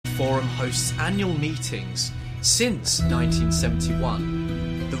Forum hosts annual meetings since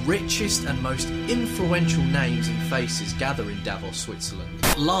 1971. The richest and most influential names and faces gather in Davos, Switzerland.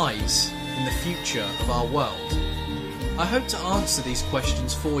 What lies in the future of our world? I hope to answer these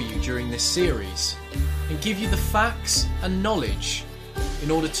questions for you during this series and give you the facts and knowledge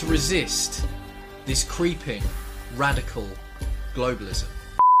in order to resist this creeping, radical globalism.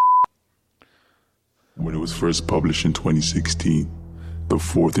 When it was first published in 2016, the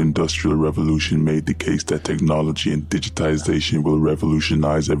fourth industrial revolution made the case that technology and digitization will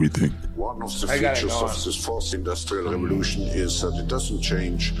revolutionize everything. One of the features of this fourth industrial revolution is that it doesn't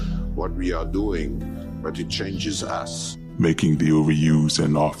change what we are doing, but it changes us. Making the overused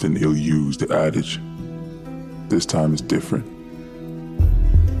and often ill-used adage, this time is different.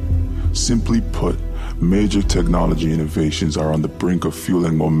 Simply put, major technology innovations are on the brink of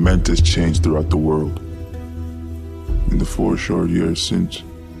fueling momentous change throughout the world. In the 4 short years since,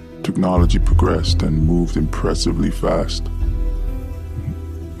 technology progressed and moved impressively fast.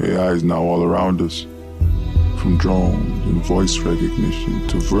 AI is now all around us, from drones and voice recognition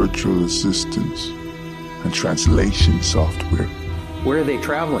to virtual assistants and translation software. Where are they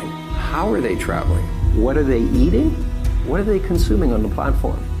traveling? How are they traveling? What are they eating? What are they consuming on the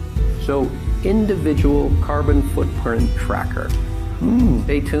platform? So, individual carbon footprint tracker.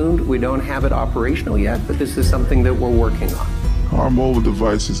 Stay tuned. We don't have it operational yet, but this is something that we're working on. Our mobile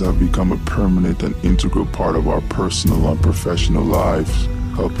devices have become a permanent and integral part of our personal and professional lives,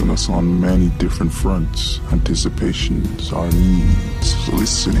 helping us on many different fronts, anticipations, our needs,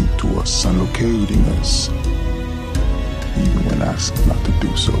 listening to us and locating us, even when asked not to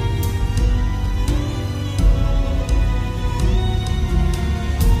do so.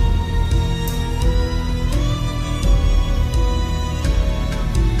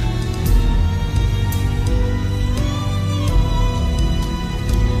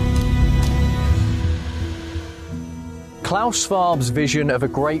 Klaus Schwab's vision of a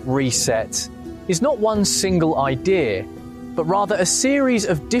great reset is not one single idea, but rather a series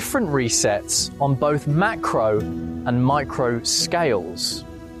of different resets on both macro and micro scales.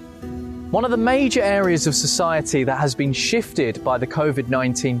 One of the major areas of society that has been shifted by the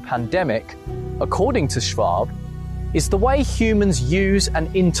COVID-19 pandemic, according to Schwab, is the way humans use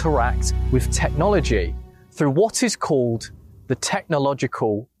and interact with technology through what is called the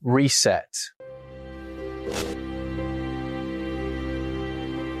technological reset.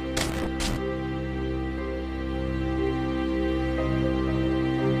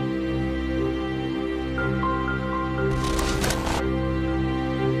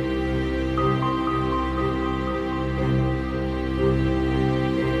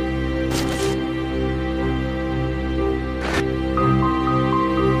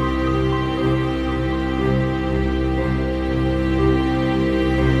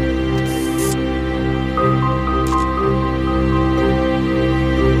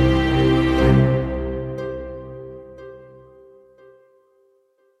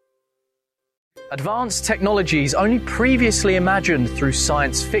 Advanced technologies only previously imagined through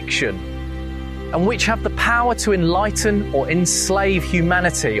science fiction, and which have the power to enlighten or enslave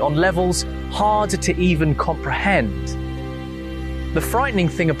humanity on levels harder to even comprehend. The frightening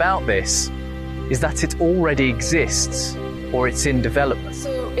thing about this is that it already exists, or it's in development.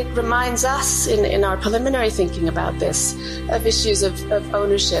 So it reminds us in our preliminary thinking about this of issues of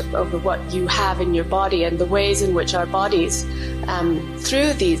ownership over what you have in your body and the ways in which our bodies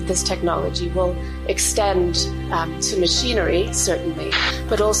through this technology will extend to machinery, certainly,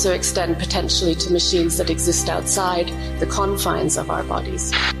 but also extend potentially to machines that exist outside the confines of our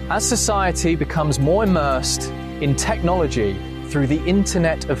bodies. As society becomes more immersed in technology through the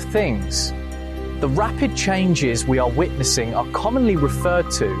Internet of Things, the rapid changes we are witnessing are commonly referred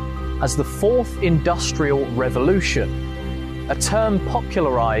to as the Fourth Industrial Revolution, a term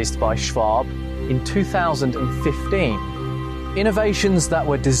popularized by Schwab in 2015. Innovations that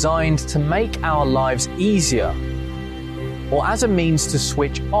were designed to make our lives easier, or as a means to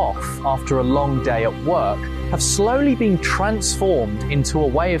switch off after a long day at work, have slowly been transformed into a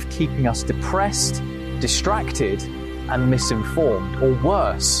way of keeping us depressed, distracted, and misinformed, or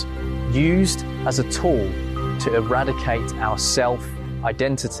worse, used as a tool to eradicate our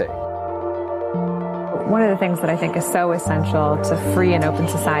self-identity. One of the things that I think is so essential to free and open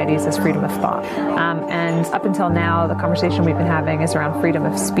societies is freedom of thought. And up until now, the conversation we've been having is around freedom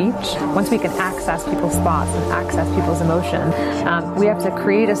of speech. Once we can access people's thoughts and access people's emotion, we have to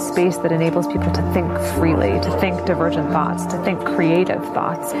create a space that enables people to think freely, to think divergent thoughts, to think creative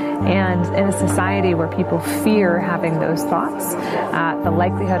thoughts. And in a society where people fear having those thoughts, the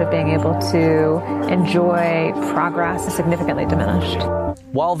likelihood of being able to enjoy progress is significantly diminished.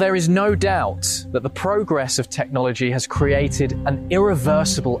 While there is no doubt that the progress of technology has created an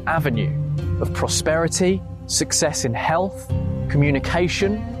irreversible avenue of prosperity, success in health,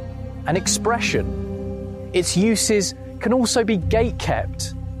 communication, and expression, its uses can also be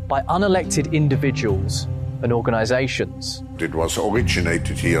gatekept by unelected individuals and organizations. It was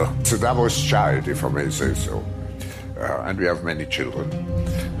originated here. So that was child, if I may say so. And we have many children.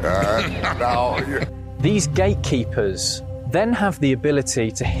 These gatekeepers then have the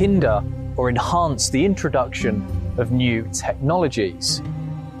ability to hinder or enhance the introduction of new technologies,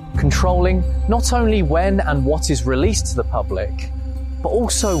 controlling not only when and what is released to the public, but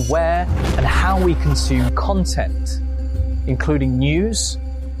also where and how we consume content, including news,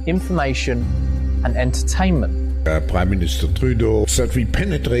 information, and entertainment. Prime Minister Trudeau said we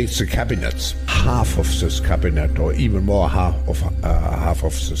penetrate the cabinets. Half of this cabinet, or even more, half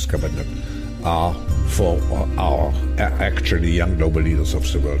of this cabinet, are for our actually young global leaders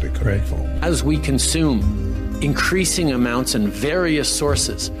of the World Economic Forum. As we consume increasing amounts and various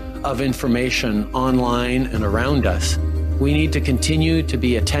sources of information online and around us, we need to continue to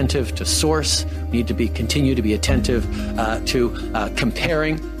be attentive to source. We need to continue to be attentive to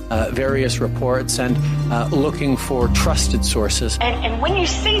comparing various reports and looking for trusted sources. And when you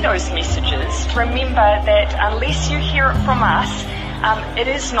see those messages, remember that unless you hear it from us, it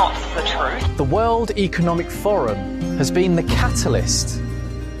is not the truth. The World Economic Forum has been the catalyst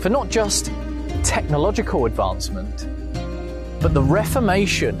for not just technological advancement, but the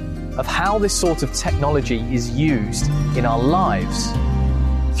reformation of how this sort of technology is used in our lives.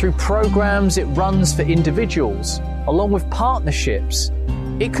 Through programs it runs for individuals, along with partnerships,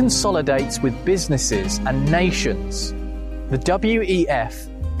 it consolidates with businesses and nations. The WEF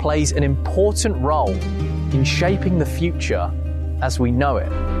plays an important role in shaping the future as we know it.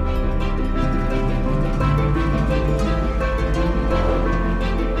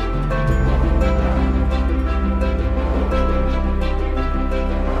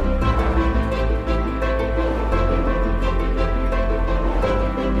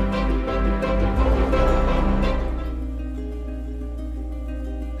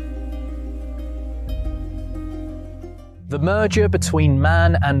 The merger between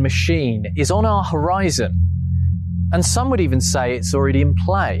man and machine is on our horizon, and some would even say it's already in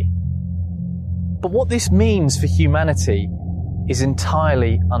play. But what this means for humanity is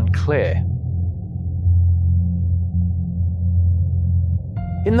entirely unclear.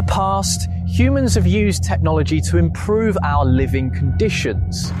 In the past, humans have used technology to improve our living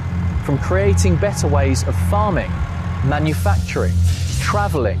conditions, from creating better ways of farming, manufacturing,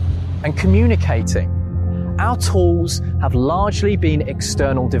 traveling, and communicating. Our tools have largely been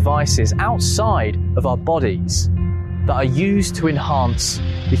external devices outside of our bodies that are used to enhance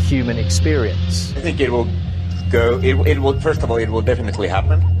the human experience. I think it will go, it will, first of all, it will definitely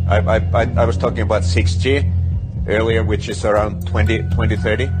happen. I was talking about 6G earlier, which is around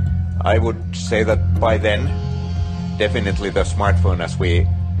 2030. I would say that by then, definitely the smartphone as we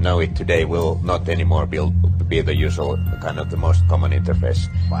know it today will not anymore be the usual kind of the most common interface.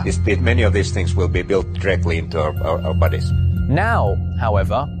 Wow. Many of these things will be built directly into our bodies. Now,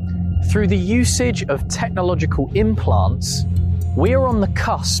 however, through the usage of technological implants, we are on the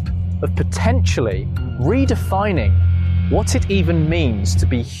cusp of potentially redefining what it even means to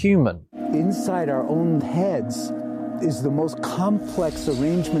be human. Inside our own heads is the most complex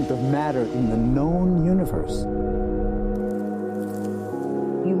arrangement of matter in the known universe.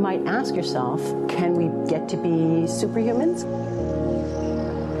 You might ask yourself, can we get to be superhumans?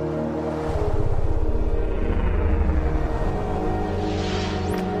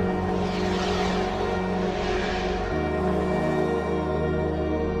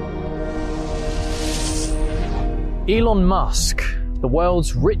 Elon Musk, the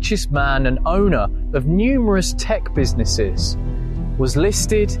world's richest man and owner of numerous tech businesses, was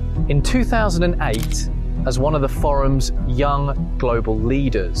listed in 2008 as one of the forum's young global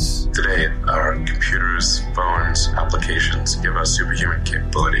leaders. Today, our computers, phones, applications give us superhuman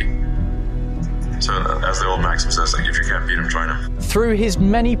capability. So as the old maxim says, like, if you can't beat him, join him. Through his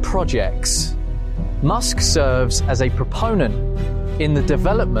many projects, Musk serves as a proponent in the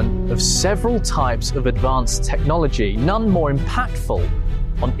development of several types of advanced technology, none more impactful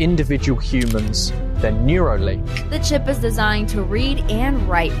on individual humans than Neuralink. The chip is designed to read and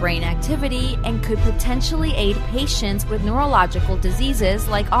write brain activity and could potentially aid patients with neurological diseases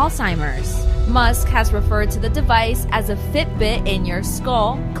like Alzheimer's. Musk has referred to the device as a Fitbit in your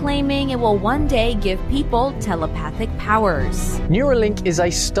skull, claiming it will one day give people telepathic powers. Neuralink is a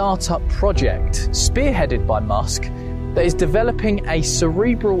startup project spearheaded by Musk that is developing a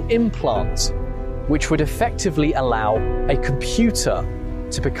cerebral implant which would effectively allow a computer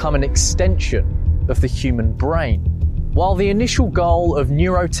to become an extension of the human brain. While the initial goal of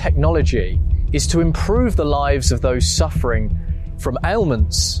neurotechnology is to improve the lives of those suffering from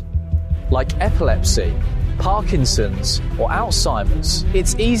ailments like epilepsy, Parkinson's, or Alzheimer's,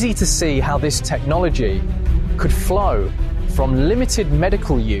 it's easy to see how this technology could flow from limited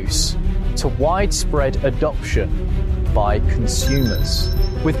medical use to widespread adoption by consumers.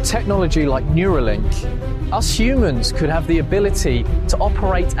 With technology like Neuralink, us humans could have the ability to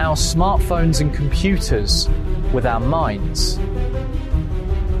operate our smartphones and computers with our minds.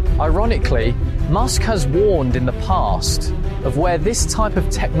 Ironically, Musk has warned in the past of where this type of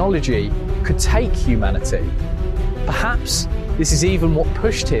technology could take humanity. Perhaps this is even what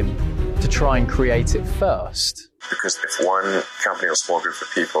pushed him to try and create it first. Because if one company with small group of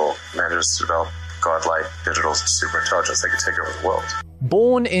people manages to develop godlike digital superintelligence, they could take over the world.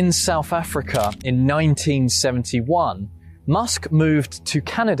 Born in South Africa in 1971, Musk moved to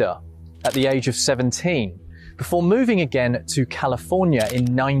Canada at the age of 17, before moving again to California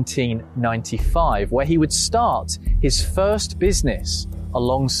in 1995, where he would start his first business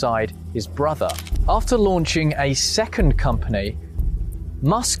alongside his brother. After launching a second company,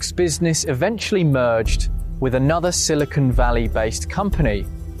 Musk's business eventually merged with another Silicon Valley-based company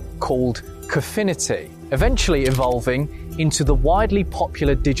called Cofinity, eventually evolving into the widely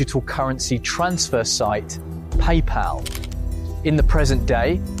popular digital currency transfer site PayPal. In the present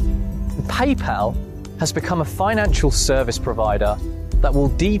day, PayPal has become a financial service provider that will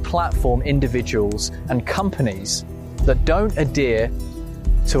deplatform individuals and companies that don't adhere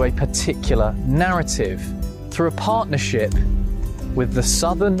to a particular narrative through a partnership with the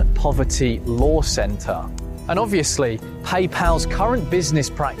Southern Poverty Law Center. And obviously, PayPal's current business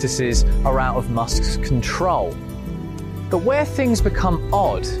practices are out of Musk's control. But where things become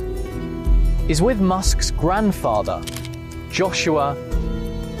odd is with Musk's grandfather, Joshua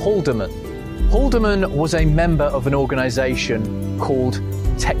Haldeman. Haldeman was a member of an organization called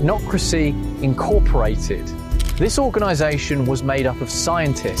Technocracy Incorporated. This organization was made up of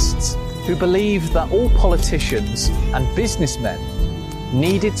scientists who believed that all politicians and businessmen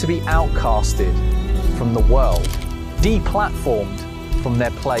needed to be outcasted from the world, deplatformed from their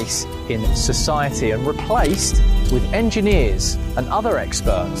place in society, and replaced with engineers and other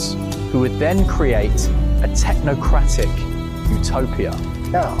experts who would then create a technocratic utopia.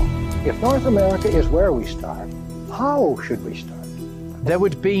 Now, if North America is where we start, how should we start? There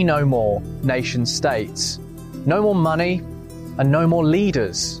would be no more nation states, no more money, and no more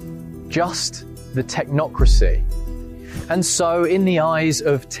leaders, just the technocracy. And so, in the eyes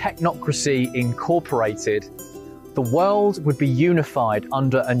of Technocracy Incorporated, the world would be unified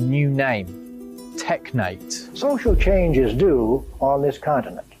under a new name, Technate. Social change is due on this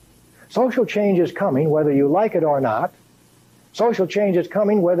continent. Social change is coming whether you like it or not. Social change is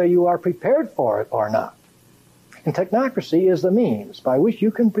coming whether you are prepared for it or not. And technocracy is the means by which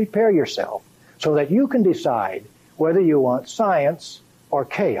you can prepare yourself so that you can decide whether you want science or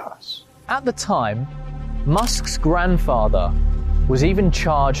chaos. At the time, Musk's grandfather was even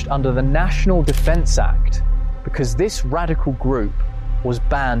charged under the National Defense Act because this radical group was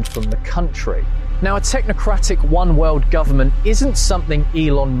banned from the country. Now, a technocratic one-world government isn't something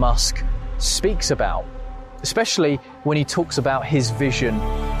Elon Musk speaks about, especially when he talks about his vision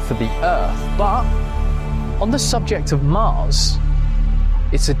for the Earth. But on the subject of Mars,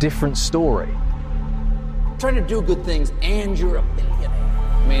 it's a different story. Trying to do good things and you're a billionaire.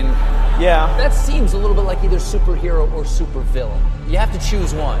 I mean, yeah, that seems a little bit like either superhero or supervillain. You have to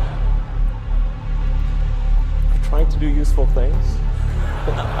choose one. Trying to do useful things.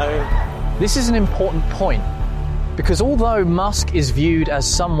 This is an important point, because although Musk is viewed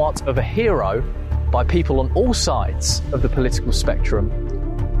as somewhat of a hero by people on all sides of the political spectrum,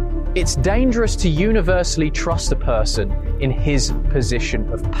 it's dangerous to universally trust a person in his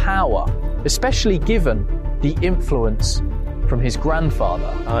position of power, especially given the influence from his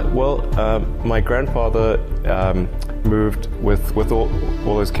grandfather. My grandfather moved with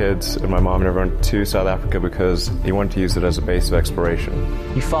all his kids and my mom and everyone to South Africa because he wanted to use it as a base of exploration.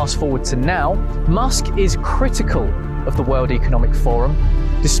 You fast forward to now, Musk is critical of the World Economic Forum,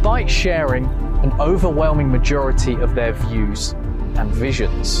 despite sharing an overwhelming majority of their views and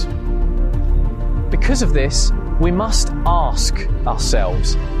visions. Because of this, we must ask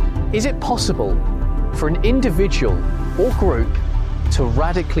ourselves, is it possible for an individual or group to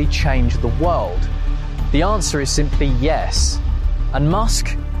radically change the world? The answer is simply yes, and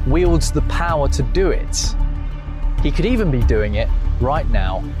Musk wields the power to do it. He could even be doing it right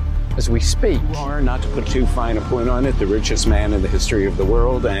now as we speak. You are, not to put too fine a point on it, the richest man in the history of the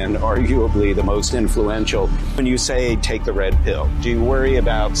world and arguably the most influential. When you say take the red pill, do you worry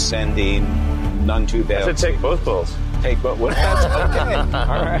about sending none too bad? I said take both pills. Take both. Well, that's okay.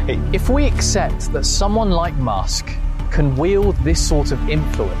 All right. If we accept that someone like Musk can wield this sort of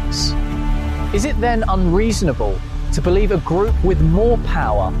influence, is it then unreasonable to believe a group with more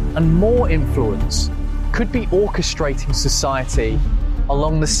power and more influence could be orchestrating society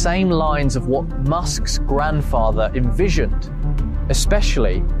along the same lines of what Musk's grandfather envisioned,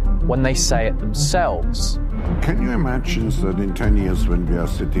 especially when they say it themselves? Can you imagine that in 10 years when we are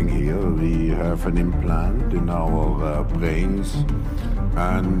sitting here, we have an implant in our brains,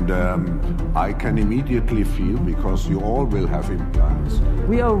 and I can immediately feel, because you all will have implants.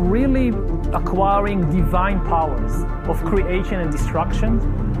 We are really acquiring divine powers of creation and destruction.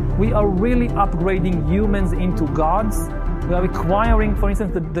 We are really upgrading humans into gods. We are acquiring, for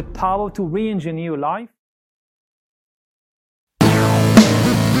instance, the power to re-engineer life. There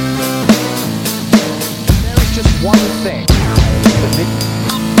is just one thing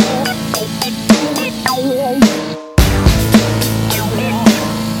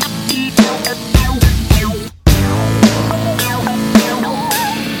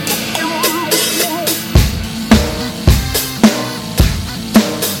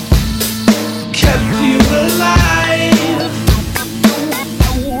kept you alive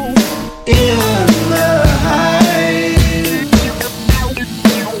in the hive.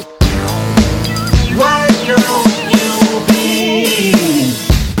 Why don't you be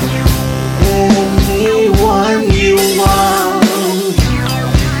anyone you want,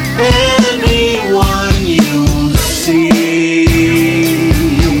 anyone you see?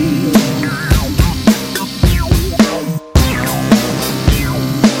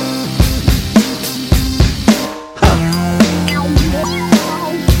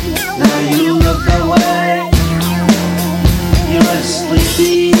 Now you look away, you're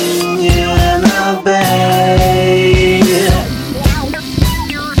sleeping in a bed.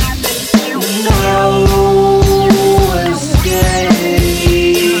 No escape.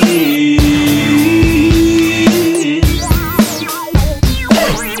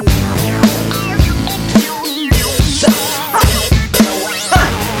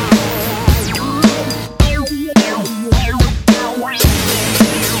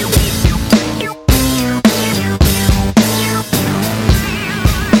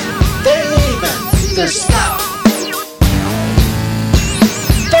 They leaving the stuff.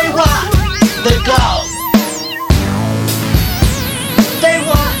 They want the gold. They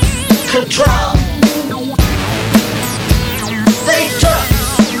want control. They took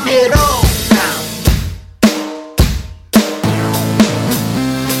it all now.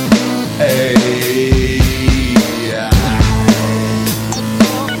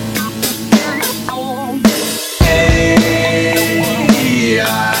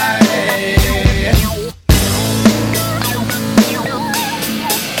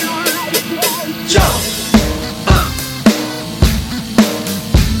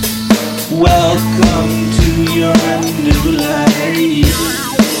 Welcome to your new life.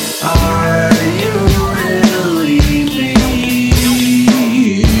 Are you really me?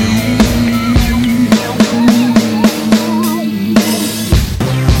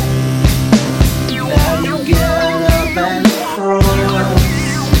 Now you get up and cross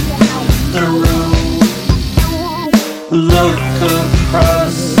the room. Look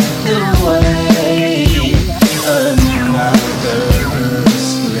across the way. Another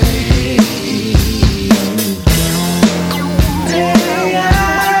slave. Hey,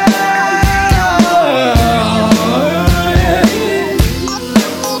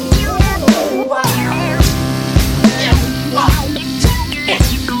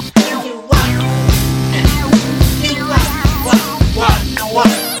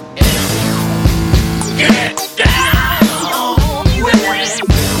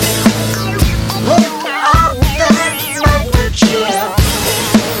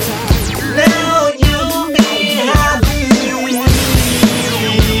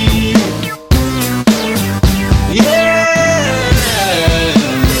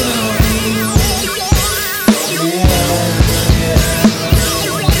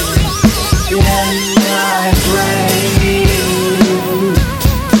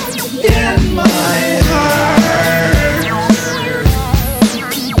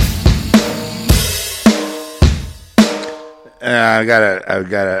 I've got to,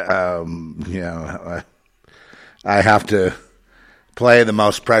 I have to play the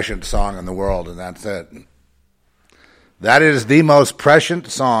most prescient song in the world, and that's it. That is the most prescient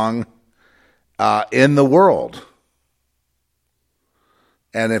song in the world.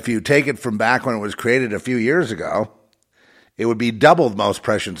 And if you take it from back when it was created a few years ago, it would be double the most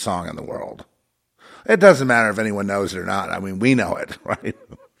prescient song in the world. It doesn't matter if anyone knows it or not. I mean, we know it, right?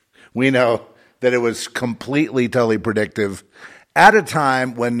 We know that it was completely, totally predictive at a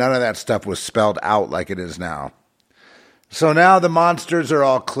time when none of that stuff was spelled out like it is now. So now the monsters are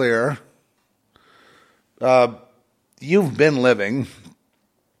all clear. You've been living,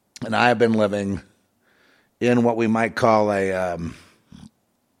 and I have been living, in what we might call a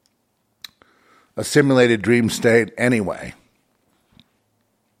simulated dream state anyway.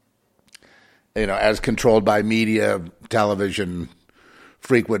 As controlled by media, television,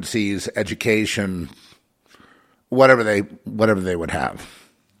 frequencies, education, whatever they would have.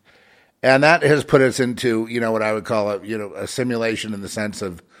 And that has put us into, what I would call a simulation in the sense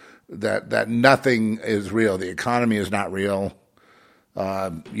of that nothing is real. The economy is not real.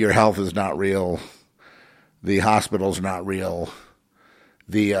 Your health is not real. The hospital's not real.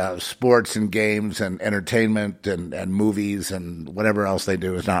 The sports and games and entertainment and movies and whatever else they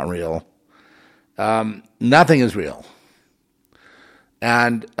do is not real. Nothing is real.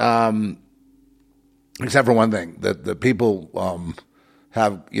 And except for one thing, that the people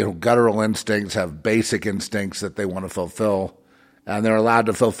have guttural instincts, have basic instincts that they want to fulfill, and they're allowed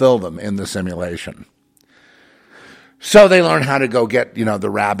to fulfill them in the simulation. So they learn how to go get the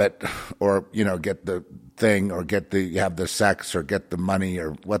rabbit, or get the thing, or have the sex, or get the money,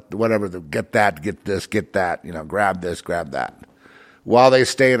 or whatever. Get that, get this, get that. Grab this, grab that. While they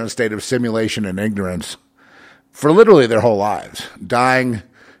stay in a state of simulation and ignorance for literally their whole lives, dying,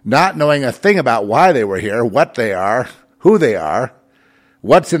 not knowing a thing about why they were here, what they are, who they are,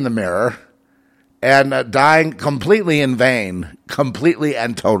 what's in the mirror, and dying completely in vain, completely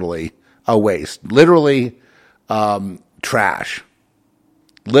and totally a waste. Literally trash.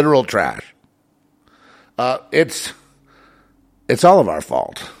 Literal trash. It's all of our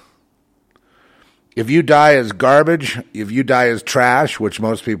fault. If you die as garbage, if you die as trash, which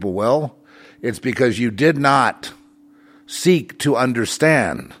most people will, it's because you did not seek to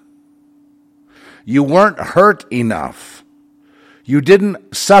understand. You weren't hurt enough. You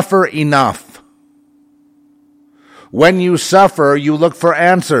didn't suffer enough. When you suffer, you look for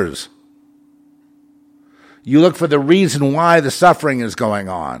answers. You look for the reason why the suffering is going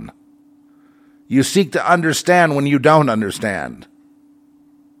on. You seek to understand when you don't understand.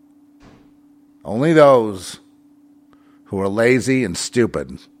 Only those who are lazy and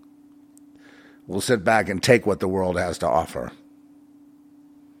stupid will sit back and take what the world has to offer.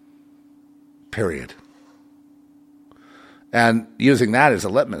 Period. And using that as a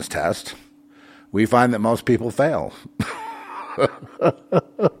litmus test, we find that most people fail.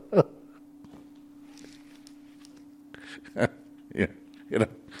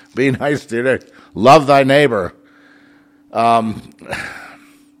 Be nice to you. Love thy neighbor.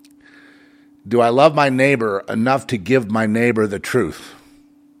 Do I love my neighbor enough to give my neighbor the truth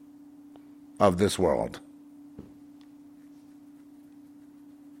of this world?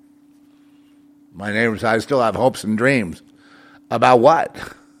 My neighbors, I still have hopes and dreams. About what?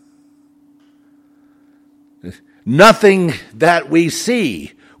 Nothing that we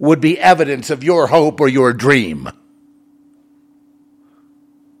see would be evidence of your hope or your dream.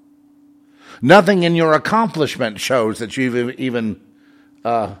 Nothing in your accomplishment shows that you've even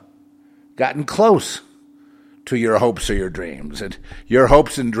gotten close to your hopes or your dreams. And your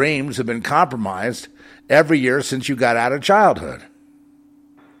hopes and dreams have been compromised every year since you got out of childhood.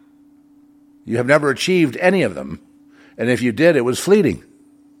 You have never achieved any of them. And if you did, it was fleeting.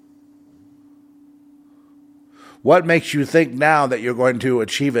 What makes you think now that you're going to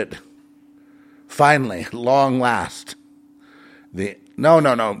achieve it finally, long last?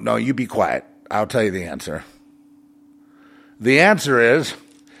 No, you be quiet. I'll tell you the answer. The answer is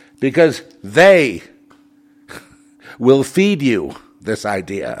because they will feed you this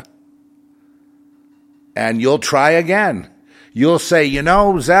idea. And you'll try again. You'll say,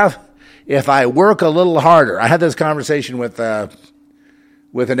 Zeph, if I work a little harder. I had this conversation with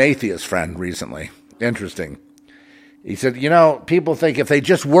an atheist friend recently. Interesting. He said, people think if they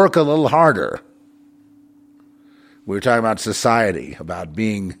just work a little harder. We were talking about society, about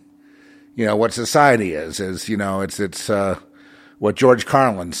being, what society is it's what George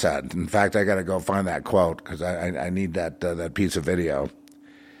Carlin said. In fact, I got to go find that quote because I need that piece of video.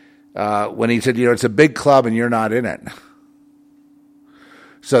 When he said, it's a big club and you're not in it.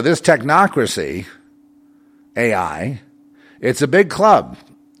 So this technocracy, AI, It's a big club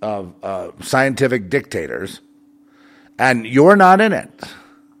of scientific dictators, and you're not in it,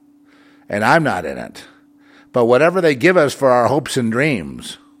 and I'm not in it. But whatever they give us for our hopes and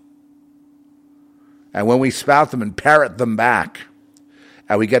dreams, and when we spout them and parrot them back,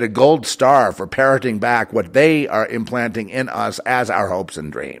 and we get a gold star for parroting back what they are implanting in us as our hopes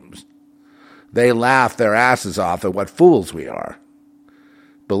and dreams, they laugh their asses off at what fools we are,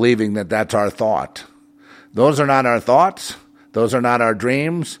 believing that that's our thought. Those are not our thoughts. Those are not our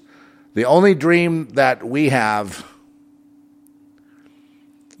dreams. The only dream that we have,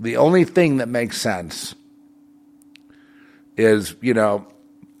 the only thing that makes sense is,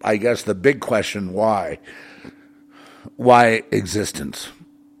 I guess the big question, why? Why existence?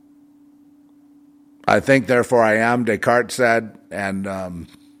 I think, therefore I am, Descartes said, and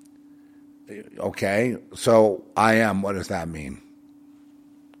okay, so I am, what does that mean?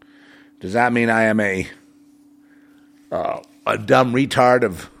 Does that mean I am a dumb retard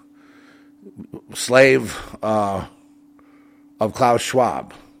of slave of Klaus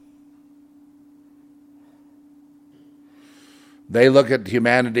Schwab? They look at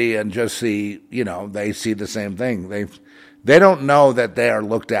humanity and just see, they see the same thing. They don't know that they are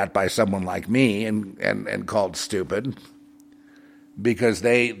looked at by someone like me and called stupid because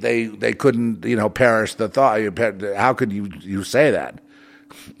they couldn't, perish the thought. How could you say that?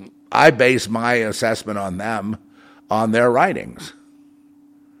 I base my assessment on them, on their writings.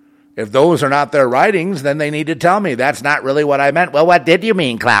 If those are not their writings, then they need to tell me that's not really what I meant. Well, what did you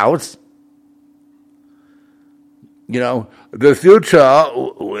mean, Klaus? The future,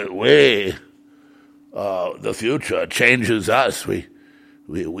 the future changes us.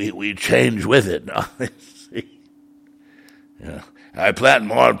 We change with it. I plant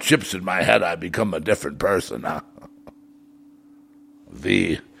more chips in my head, I become a different person.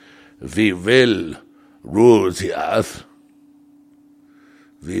 We will rule the earth.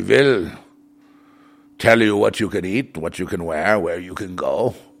 We will tell you what you can eat, what you can wear, where you can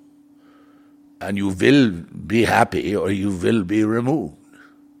go. And you will be happy or you will be removed.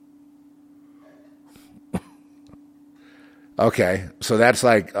 Okay, so that's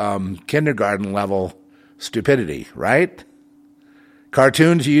like kindergarten level stupidity, right?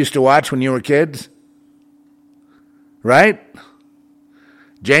 Cartoons you used to watch when you were kids, right?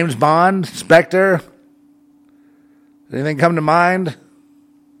 James Bond, Spectre. Anything come to mind?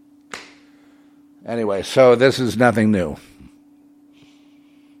 Anyway, so this is nothing new.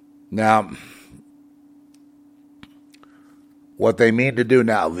 Now, what they mean to do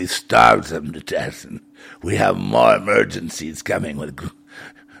now, we starve them to death, and we have more emergencies coming with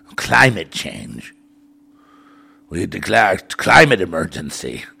climate change. We declare climate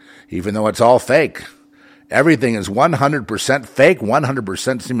emergency, even though it's all fake. Everything is 100% fake,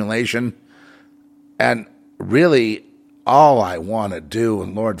 100% simulation, and really all I want to do,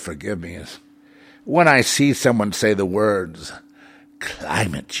 and Lord forgive me, is when I see someone say the words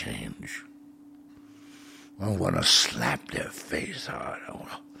climate change, I want to slap their face hard.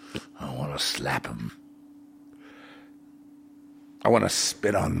 I want to slap them. I want to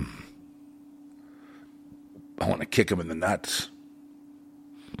spit on them. I want to kick them in the nuts.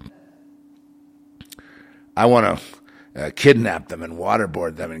 I want to kidnap them and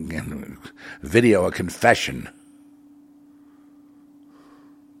waterboard them and video a confession.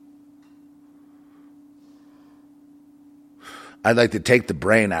 I'd like to take the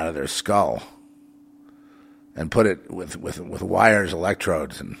brain out of their skull and put it with wires,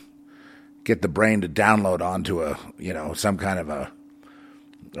 electrodes, and get the brain to download onto some kind of a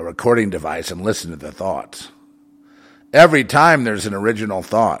recording device and listen to the thoughts. Every time there's an original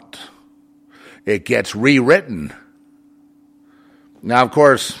thought, it gets rewritten. Now, of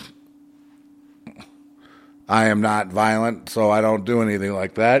course, I am not violent, so I don't do anything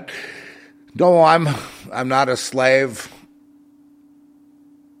like that. No, I'm not a slave.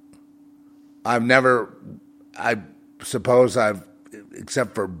 I suppose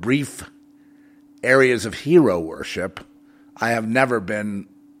except for brief areas of hero worship, I have never been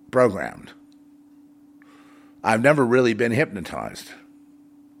programmed. I've never really been hypnotized.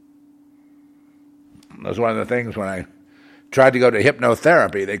 That's one of the things when I tried to go to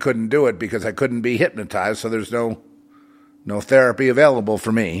hypnotherapy, they couldn't do it because I couldn't be hypnotized, so there's no therapy available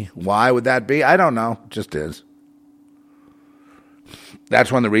for me. Why would that be? I don't know. It just is.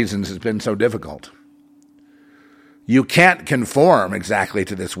 That's one of the reasons it's been so difficult. You can't conform exactly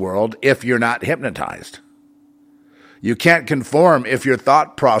to this world if you're not hypnotized. You can't conform if your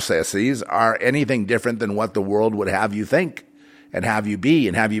thought processes are anything different than what the world would have you think and have you be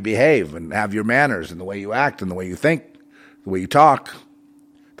and have you behave and have your manners and the way you act and the way you think, the way you talk,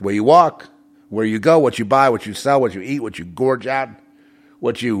 the way you walk, Where you go, what you buy, what you sell, what you eat, what you gorge out,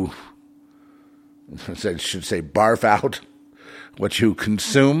 what you, I should say barf out, what you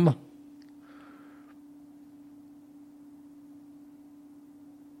consume.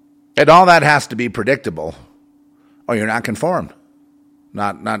 And all that has to be predictable, or you're not conformed.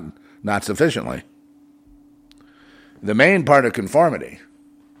 Not sufficiently. The main part of conformity,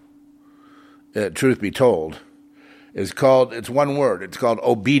 truth be told, it's one word. It's called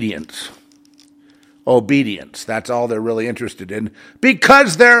obedience. Obedience. That's all they're really interested in,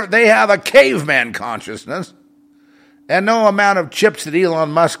 because they have a caveman consciousness, and no amount of chips that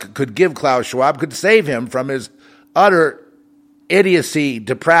Elon Musk could give Klaus Schwab could save him from his utter idiocy,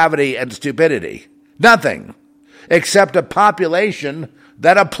 depravity, and stupidity. Nothing. Except a population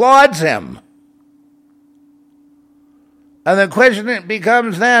that applauds him. And the question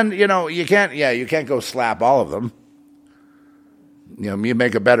becomes then, you can't go slap all of them. You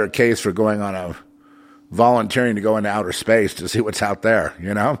make a better case for going on volunteering to go into outer space to see what's out there,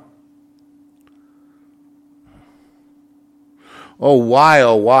 Oh,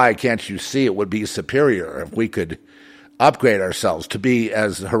 why can't you see it would be superior if we could upgrade ourselves to be,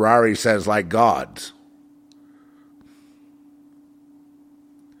 as Harari says, like gods?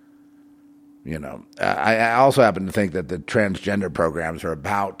 I also happen to think that the transgender programs are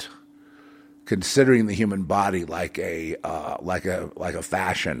about considering the human body like a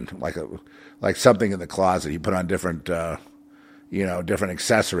fashion, like something in the closet. You put on different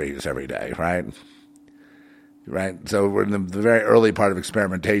accessories every day, right? Right. So we're in the very early part of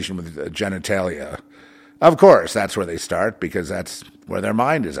experimentation with genitalia. Of course, that's where they start, because that's where their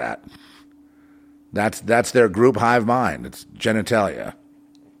mind is at. That's their group hive mind. It's genitalia.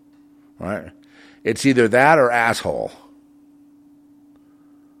 Right? It's either that or asshole.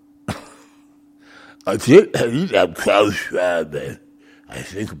 I think Klaus Schwab. I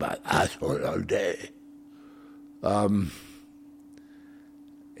think about asshole all day.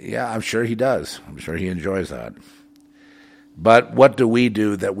 Yeah, I'm sure he does. I'm sure he enjoys that. But what do we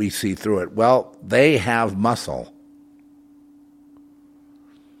do that we see through it? Well, they have muscle.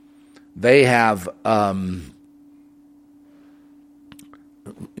 They have,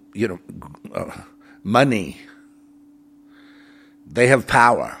 money. They have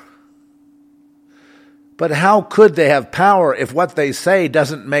power. But how could they have power if what they say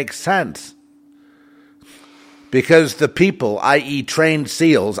doesn't make sense? Because the people, i.e. trained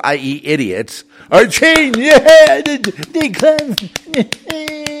seals, i.e. idiots, are trained.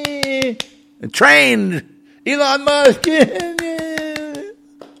 Trained. Elon Musk.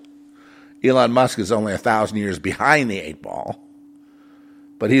 Elon Musk is only 1,000 years behind the 8 ball.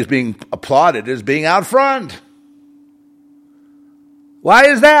 But he's being applauded as being out front. Why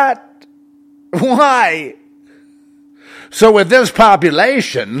is that? Why? So with this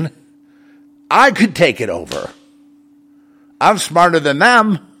population, I could take it over. I'm smarter than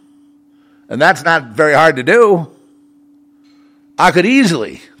them, and that's not very hard to do. I could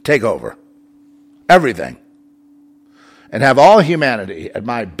easily take over everything and have all humanity at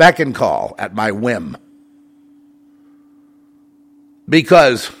my beck and call, at my whim.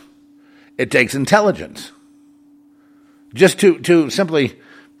 Because it takes intelligence. Just to simply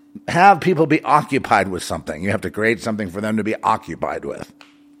have people be occupied with something, you have to create something for them to be occupied with.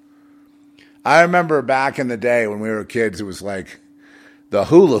 I remember back in the day when we were kids, it was like the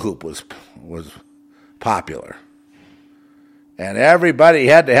hula hoop was popular. And everybody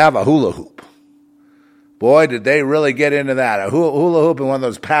had to have a hula hoop. Boy, did they really get into that. A hula hoop and one of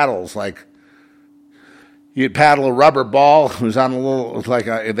those paddles, like you'd paddle a rubber ball. It was on a little,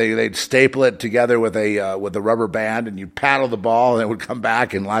 they'd staple it together with a rubber band, and you'd paddle the ball, and it would come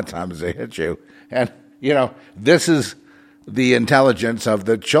back, and a lot of times they hit you. And, this is the intelligence of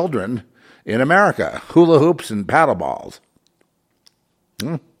the children in America. Hula hoops and paddle balls.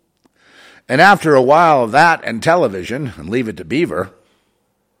 And after a while of that and television, and Leave It to Beaver,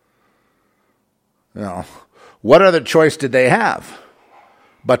 what other choice did they have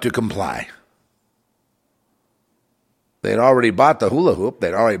but to comply? They'd already bought the hula hoop.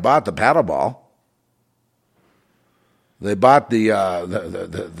 They'd already bought the paddle ball. They bought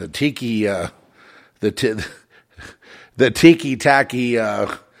the tiki the tiki tacky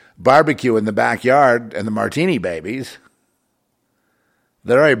barbecue in the backyard and the martini babies.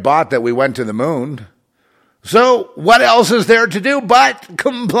 They already bought that we went to the moon. So what else is there to do but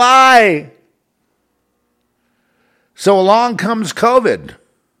comply? So along comes COVID.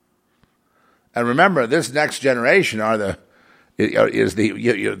 And remember, this next generation is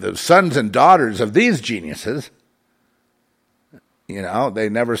the sons and daughters of these geniuses. They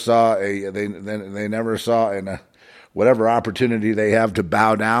never saw in a whatever opportunity they have to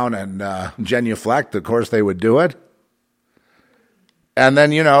bow down and genuflect, of course they would do it. And then,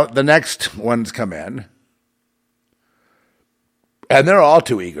 the next ones come in, and they're all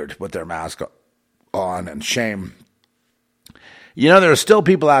too eager to put their mask on and shame. There are still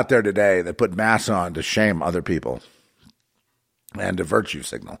people out there today that put masks on to shame other people and to virtue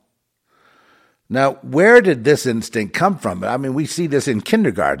signal. Now, where did this instinct come from? I mean, we see this in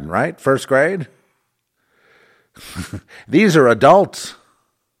kindergarten, right? First grade. These are adults.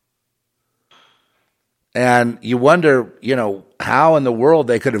 And you wonder, how in the world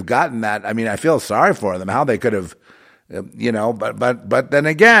they could have gotten that. I mean, I feel sorry for them, how they could have, but then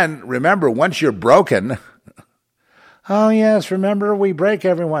again, remember, once you're broken, oh yes, remember we break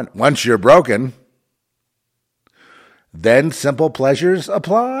everyone. Once you're broken, then simple pleasures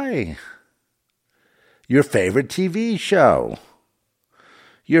apply. Your favorite TV show,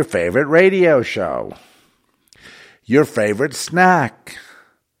 your favorite radio show, your favorite snack,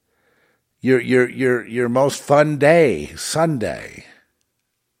 your most fun day, Sunday.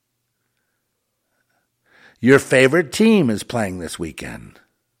 Your favorite team is playing this weekend.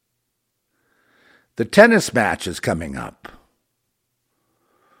 The tennis match is coming up.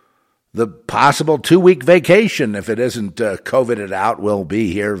 The possible 2-week vacation, if it isn't COVIDed out, will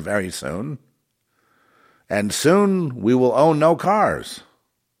be here very soon. And soon we will own no cars.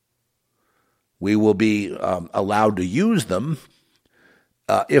 We will be allowed to use them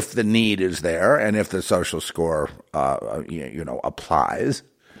if the need is there and if the social score, applies.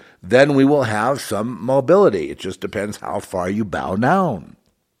 Then we will have some mobility. It just depends how far you bow down.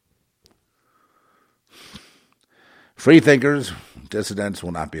 Free thinkers, dissidents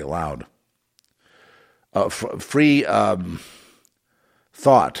will not be allowed. Free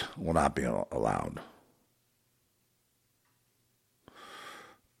thought will not be allowed.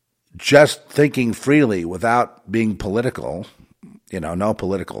 Just thinking freely without being political, no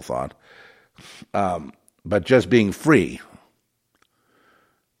political thought, but just being free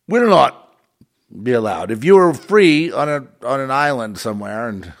will not be allowed. If you were free on an island somewhere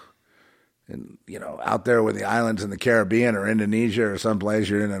and out there with the islands in the Caribbean or Indonesia or someplace,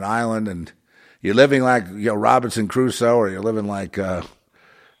 you're in an island and you're living like Robinson Crusoe, or you're living like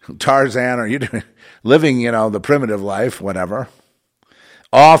Tarzan, or you're living the primitive life, whatever,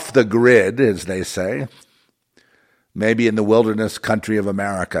 off the grid, as they say, maybe in the wilderness country of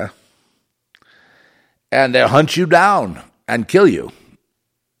America, and they'll hunt you down and kill you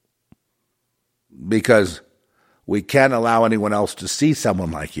because we can't allow anyone else to see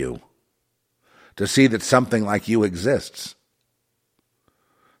someone like you, to see that something like you exists.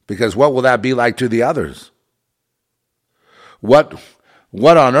 Because what will that be like to the others? What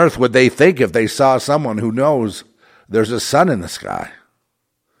on earth would they think if they saw someone who knows there's a sun in the sky,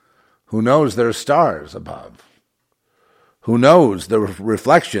 who knows there's stars above, who knows the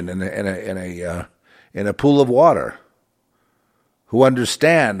reflection in a pool of water, who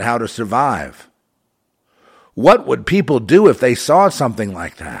understand how to survive? What would people do if they saw something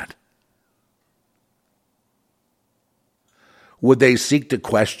like that? Would they seek to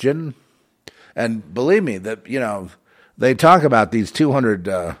question? And believe me, that they talk about these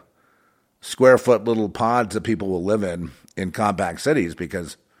 200 square foot little pods that people will live in compact cities,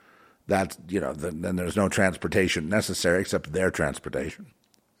 because that's then there's no transportation necessary except their transportation,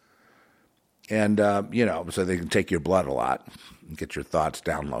 and so they can take your blood a lot and get your thoughts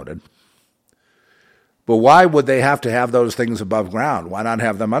downloaded. But why would they have to have those things above ground? Why not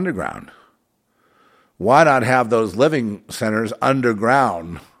have them underground? Why not have those living centers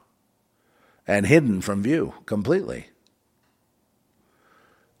underground and hidden from view completely?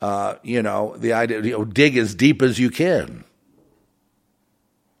 The idea, dig as deep as you can.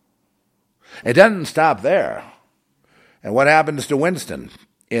 It doesn't stop there. And what happens to Winston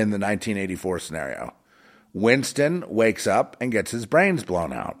in the 1984 scenario? Winston wakes up and gets his brains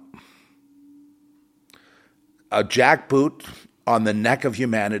blown out. A jackboot on the neck of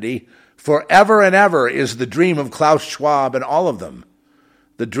humanity forever and ever is the dream of Klaus Schwab and all of them.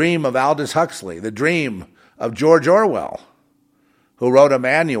 The dream of Aldous Huxley, the dream of George Orwell, who wrote a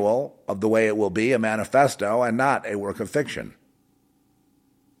manual of the way it will be, a manifesto, and not a work of fiction.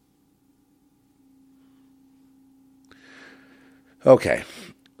 Okay,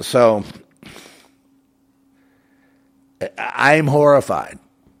 so I'm horrified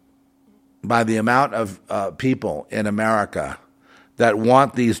by the amount of people in America that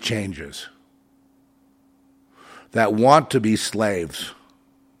want these changes, that want to be slaves.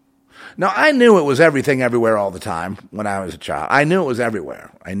 Now, I knew it was everything everywhere all the time when I was a child. I knew it was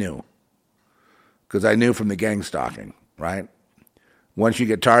everywhere. I knew. Because I knew from the gang stalking, right? Once you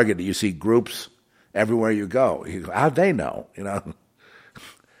get targeted, you see groups everywhere you go. How'd they know?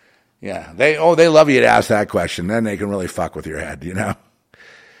 Yeah, they love you to ask that question. Then they can really fuck with your head.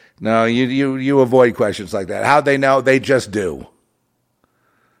 No, you avoid questions like that. How'd they know? They just do.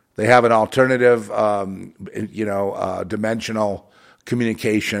 They have an alternative, dimensional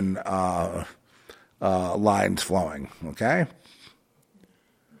communication lines flowing. Okay.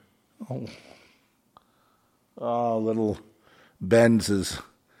 Oh, little Benz is.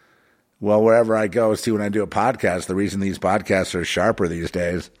 Well, wherever I go, see when I do a podcast, the reason these podcasts are sharper these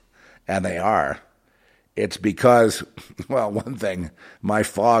days, and they are, it's because, well, one thing, my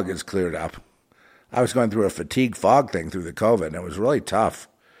fog is cleared up. I was going through a fatigue fog thing through the COVID, and it was really tough.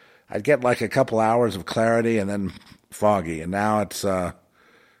 I'd get like a couple hours of clarity and then foggy, and now it's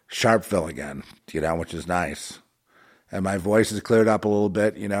Sharpville again, which is nice. And my voice is cleared up a little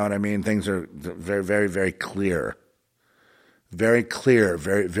bit, you know what I mean? Things are very, very, very clear. Very clear,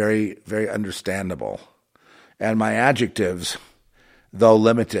 very, very, very understandable. And my adjectives, though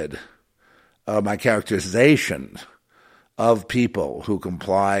limited, my characterization of people who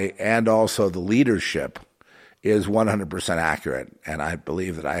comply and also the leadership is 100% accurate. And I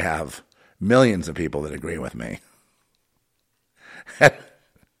believe that I have millions of people that agree with me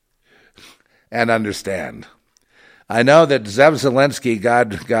and understand. I know that Zev Zelensky,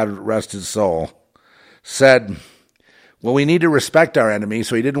 God rest his soul, said, well, we need to respect our enemy,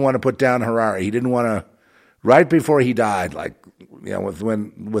 so he didn't want to put down Harari. He didn't want to, right before he died,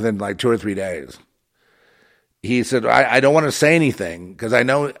 within like 2 or 3 days, he said, I don't want to say anything because I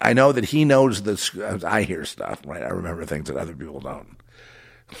know that he knows the. I hear stuff, right? I remember things that other people don't.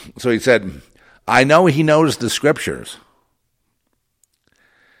 So he said, I know he knows the scriptures.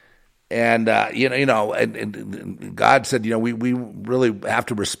 And, and God said, we really have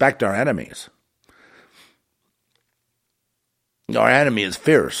to respect our enemies. Our enemy is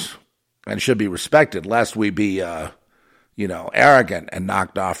fierce and should be respected, lest we be, arrogant and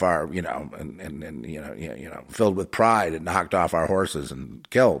knocked off our, filled with pride and knocked off our horses and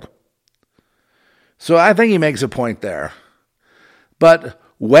killed. So I think he makes a point there. But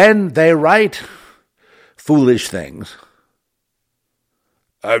when they write foolish things,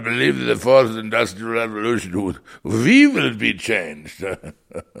 I believe that the fourth industrial revolution we will be changed.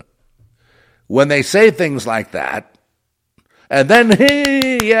 When they say things like that, and then,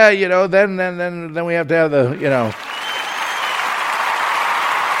 then we have to have the,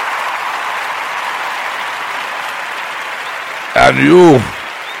 and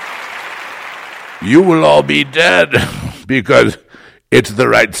you will all be dead because it's the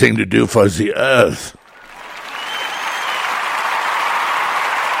right thing to do for the earth.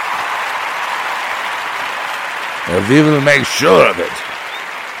 And we will make sure of it.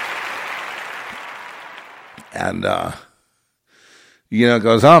 And, it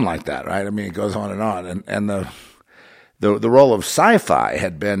goes on like that, right? I mean, it goes on. And the role of sci-fi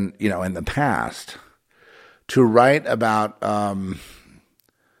had been, in the past to write about, to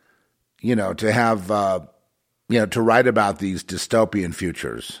write about these dystopian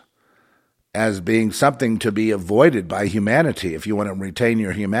futures as being something to be avoided by humanity if you want to retain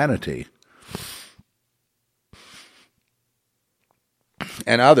your humanity.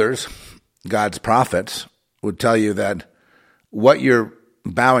 And others, God's prophets, would tell you that what you're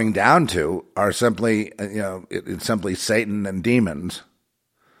bowing down to are simply, it's simply Satan and demons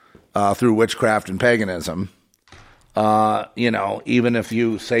through witchcraft and paganism. Even if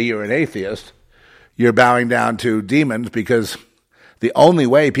you say you're an atheist, you're bowing down to demons because the only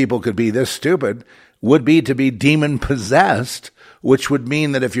way people could be this stupid would be to be demon-possessed, which would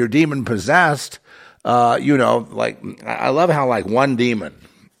mean that if you're demon-possessed, I love how one demon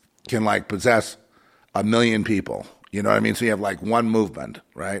can possess 1 million people. You know what I mean? So you have one movement,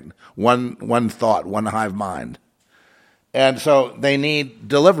 right? One thought, one hive mind. And so they need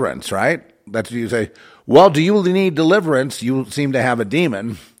deliverance, right? That's what you say. Well, do you need deliverance? You seem to have a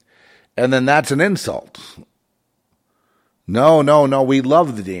demon. And then that's an insult. No. We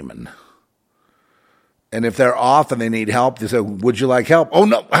love the demon. And if they're off and they need help, they say, would you like help? Oh,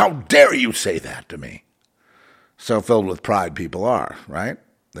 no. How dare you say that to me? So filled with pride people are, right?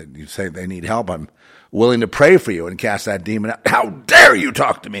 You say they need help. I'm willing to pray for you and cast that demon out. How dare you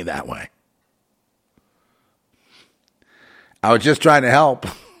talk to me that way? I was just trying to help.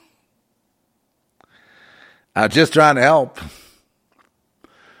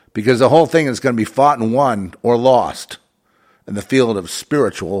 Because the whole thing is going to be fought and won or lost in the field of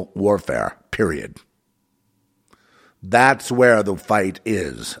spiritual warfare, period. That's where the fight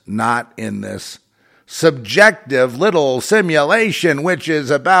is, not in this subjective little simulation, which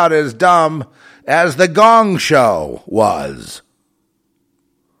is about as dumb as the Gong Show was.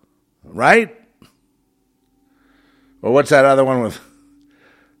 Right? Or what's that other one with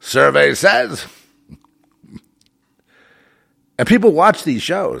survey says? And people watch these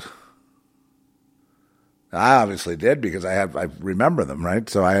shows. I obviously did because I remember them, right?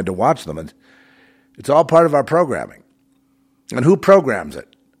 So I had to watch them. And it's all part of our programming. And who programs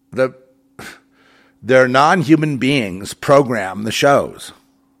it? They're non-human beings program the shows.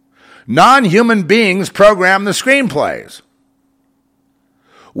 Non-human beings program the screenplays.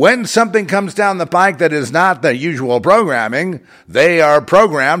 When something comes down the pike that is not the usual programming, they are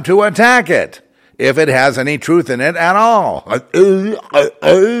programmed to attack it, if it has any truth in it at all.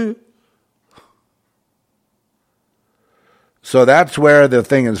 So that's where the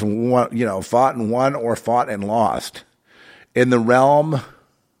thing is, fought and won or fought and lost. In the realm,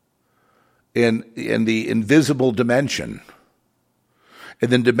 in the invisible dimension, in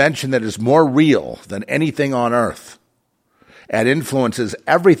the dimension that is more real than anything on earth, and influences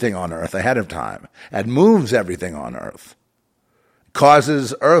everything on earth ahead of time, and moves everything on earth,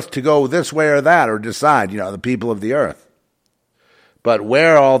 causes earth to go this way or that, or decide, the people of the earth. But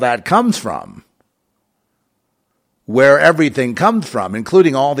where all that comes from, where everything comes from,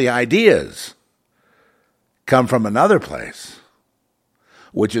 including all the ideas, come from another place,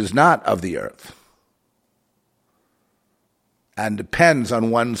 which is not of the earth, and depends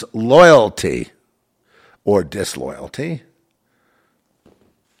on one's loyalty or disloyalty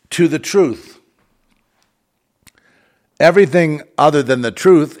to the truth. Everything other than the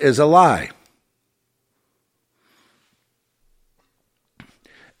truth is a lie.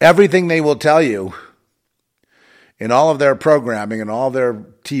 Everything they will tell you in all of their programming and all their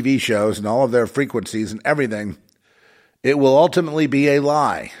TV shows and all of their frequencies and everything, it will ultimately be a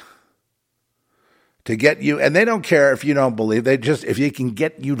lie to get you. And they don't care if you don't believe. If you can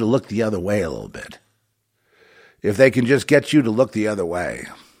get you to look the other way a little bit. If they can just get you to look the other way.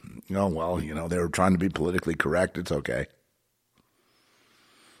 They were trying to be politically correct. It's okay.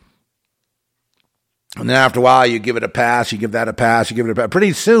 And then after a while, you give it a pass, you give that a pass, you give it a pass.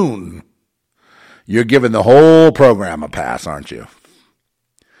 Pretty soon, you're giving the whole program a pass, aren't you?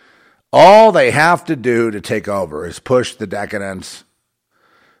 All they have to do to take over is push the decadence,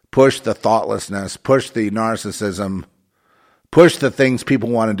 push the thoughtlessness, push the narcissism, push the things people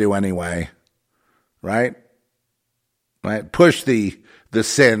want to do anyway, right? Right? Push the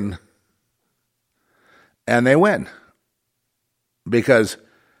sin, and they win. Because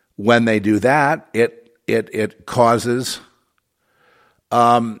when they do that, it causes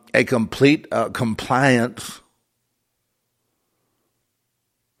a complete compliance,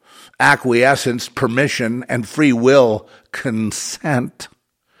 acquiescence, permission, and free will consent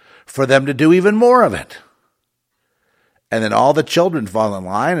for them to do even more of it. And then all the children fall in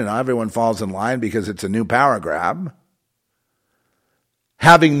line, and everyone falls in line because it's a new power grab,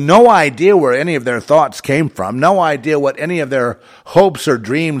 having no idea where any of their thoughts came from, no idea what any of their hopes or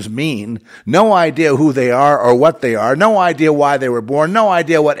dreams mean, no idea who they are or what they are, no idea why they were born, no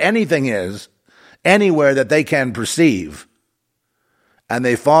idea what anything is, anywhere that they can perceive. And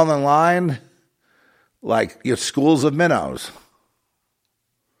they fall in line like schools of minnows.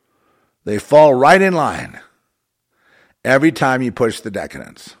 They fall right in line every time you push the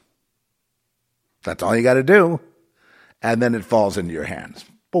decadence. That's all you got to do. And then it falls into your hands.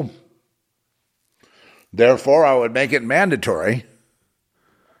 Boom. Therefore, I would make it mandatory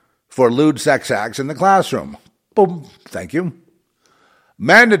for lewd sex acts in the classroom. Boom. Thank you.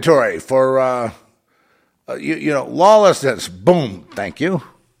 Mandatory for, lawlessness. Boom. Thank you.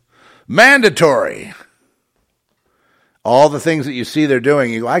 Mandatory. All the things that you see they're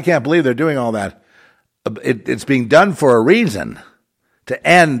doing, you go, I can't believe they're doing all that. It's being done for a reason, to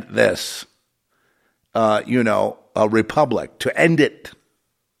end this, a republic, to end it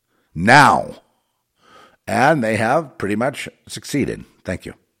now. And they have pretty much succeeded. Thank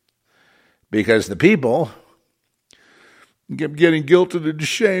you. Because the people kept getting guilted and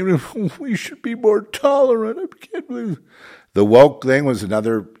shamed. We should be more tolerant. I can't believe. The woke thing was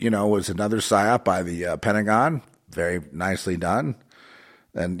another psyop by the Pentagon. Very nicely done.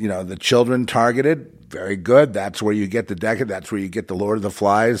 And, the children targeted. Very good. That's where you get the decade. That's where you get the Lord of the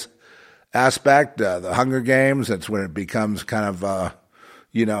Flies aspect, the Hunger Games. That's when it becomes kind of,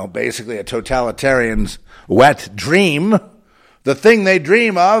 basically a totalitarian's wet dream. The thing they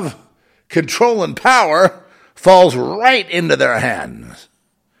dream of, control and power, falls right into their hands.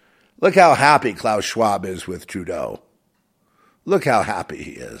 Look how happy Klaus Schwab is with Trudeau. Look how happy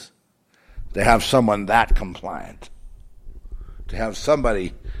he is to have someone that compliant, to have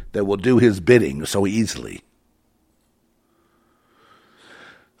somebody that will do his bidding so easily.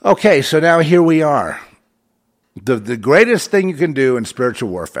 Okay, so now here we are. The greatest thing you can do in spiritual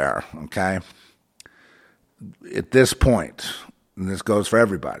warfare, okay? at this point, and this goes for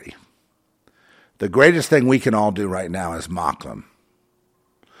everybody, the greatest thing we can all do right now is mock them.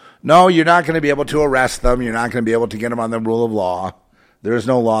 No, you're not going to be able to arrest them. You're not going to be able to get them on the rule of law. There is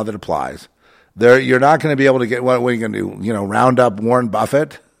no law that applies. You're not going to be able to get, what are you going to do? Round up Warren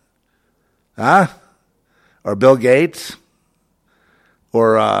Buffett? Huh? Or Bill Gates?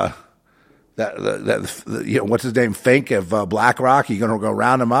 Or what's his name, Fink of BlackRock? You're going to go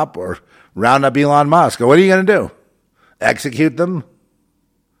round him up or round up Elon Musk? Or what are you going to do? Execute them?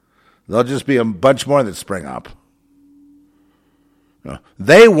 There'll just be a bunch more that spring up.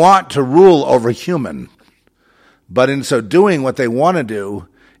 They want to rule over human, but in so doing, what they want to do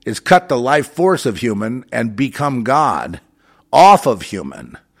is cut the life force of human and become God off of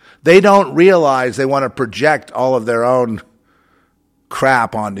human. They don't realize they want to project all of their own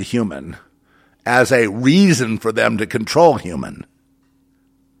crap onto human as a reason for them to control human.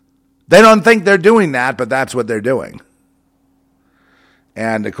 They don't think they're doing that, but that's what they're doing.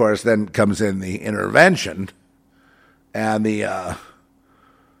 And, of course, then comes in the intervention and the,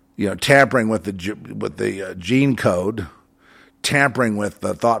 tampering with the gene code, tampering with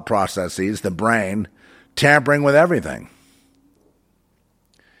the thought processes, the brain, tampering with everything.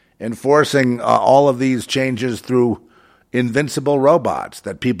 Enforcing all of these changes through invincible robots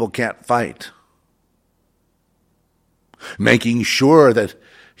that people can't fight. Making sure that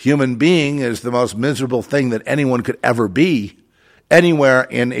human being is the most miserable thing that anyone could ever be anywhere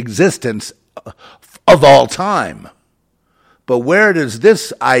in existence of all time. But where does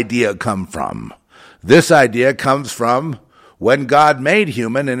this idea come from? This idea comes from when God made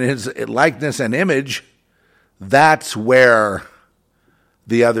human in his likeness and image. That's where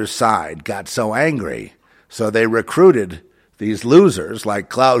the other side got so angry. So they recruited these losers like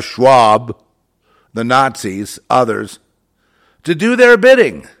Klaus Schwab, the Nazis, others, to do their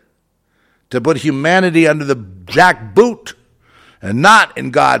bidding, to put humanity under the jackboot and not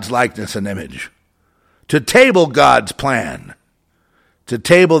in God's likeness and image, to table God's plan, to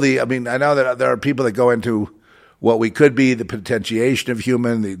table I know that there are people that go into what we could be, the potentiation of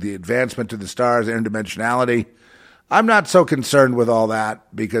human, the advancement to the stars, interdimensionality. I'm not so concerned with all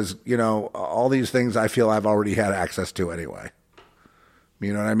that because, all these things I feel I've already had access to anyway.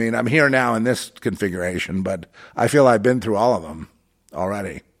 You know what I mean? I'm here now in this configuration, but I feel I've been through all of them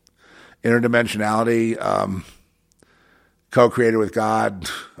already. Interdimensionality, co-created with God,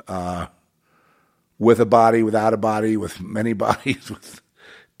 with a body, without a body, with many bodies, with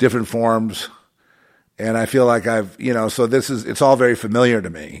different forms. And I feel like I've, so it's all very familiar to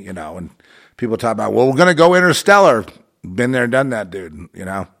me, and people talk about, well, we're going to go interstellar. Been there, done that, dude,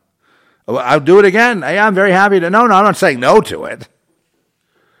 I'll do it again. I'm very happy to. No, I'm not saying no to it.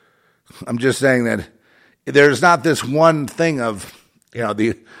 I'm just saying that there's not this one thing of,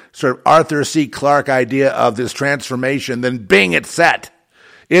 the sort of Arthur C. Clarke idea of this transformation, then bing, it's set.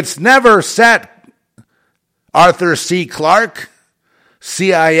 It's never set, Arthur C. Clarke,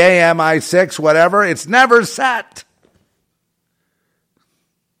 CIA, MI6, whatever. It's never set.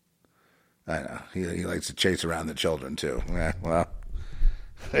 I know. He likes to chase around the children, too. Yeah, well,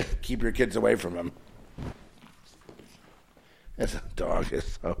 keep your kids away from him. This dog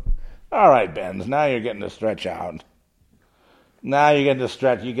is so... All right, Benz, now you're getting to stretch out. Now you're getting to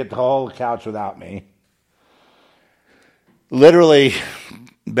stretch. You get the whole couch without me. Literally,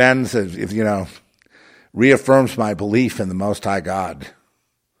 Benz, if reaffirms my belief in the Most High God.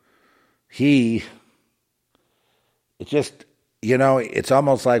 It's just, it's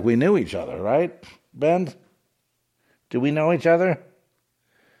almost like we knew each other, right, Ben? Do we know each other?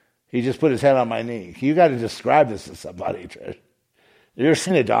 He just put his head on my knee. You got to describe this to somebody, Trish. You ever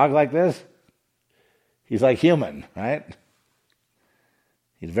seen a dog like this? He's like human, right?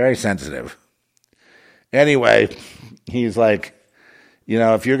 He's very sensitive. Anyway, he's like,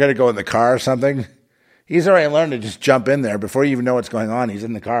 if you're going to go in the car or something, he's already learned to just jump in there before you even know what's going on. He's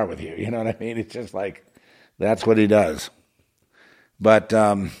in the car with you. You know what I mean? It's just like, that's what he does. But,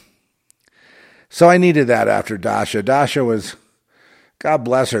 so I needed that after Dasha. Dasha was, God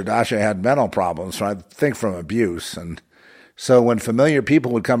bless her, Dasha had mental problems, so I think from abuse. And so when familiar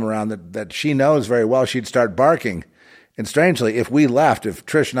people would come around that she knows very well, she'd start barking. And strangely, if we left, if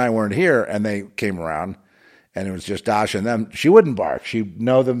Trish and I weren't here and they came around and it was just Dasha and them, she wouldn't bark. She'd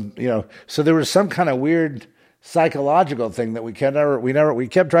know them, So there was some kind of weird psychological thing that we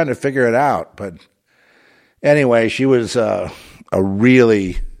kept trying to figure it out. But anyway, she was a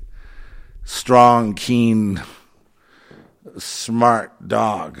really strong, keen, smart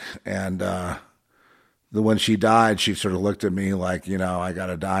dog. And when she died, she sort of looked at me like, I got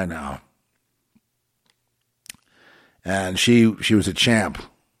to die now. And she was a champ.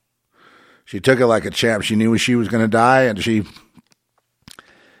 She took it like a champ. She knew she was going to die, and she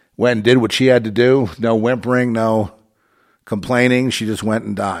went and did what she had to do. No whimpering, no complaining. She just went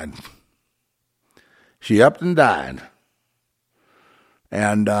and died. She upped and died.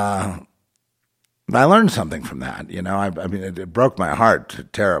 And I learned something from that. You know, I mean, it broke my heart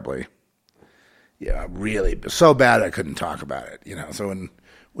terribly. Yeah, really, so bad I couldn't talk about it. You know, so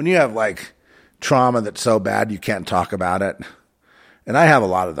when you have like trauma that's so bad you can't talk about it, and I have a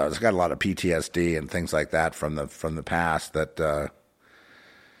lot of those. I got a lot of PTSD and things like that from the past that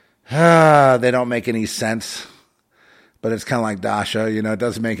they don't make any sense. But it's kind of like Dasha, you know, it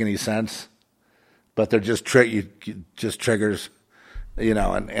doesn't make any sense, but they're just triggers. You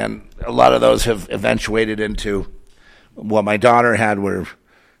know, and a lot of those have eventuated into what my daughter had were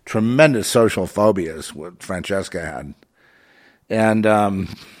tremendous social phobias, what Francesca had. And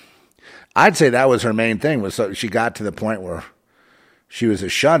I'd say that was her main thing, was so she got to the point where she was a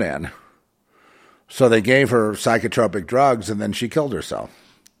shut-in. So they gave her psychotropic drugs, and then she killed herself.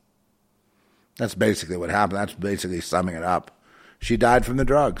 That's basically what happened. That's basically summing it up. She died from the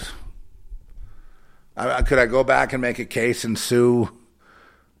drugs. Could I go back and make a case and sue...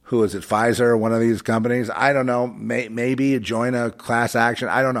 Who is it, Pfizer or one of these companies? I don't know. Maybe join a class action.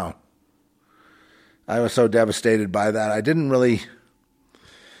 I don't know. I was so devastated by that. I didn't really,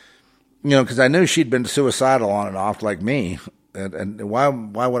 you know, because I knew she'd been suicidal on and off like me. And why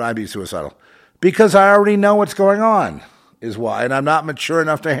would I be suicidal? Because I already know what's going on is why. And I'm not mature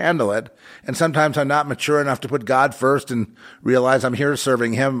enough to handle it. And sometimes I'm not mature enough to put God first and realize I'm here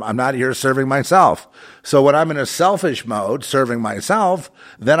serving him. I'm not here serving myself. So when I'm in a selfish mode, serving myself,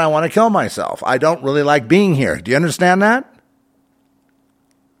 then I want to kill myself. I don't really like being here. Do you understand that?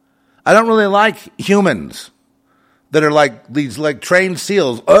 I don't really like humans that are like these like trained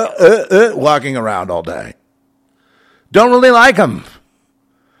seals walking around all day. Don't really like them.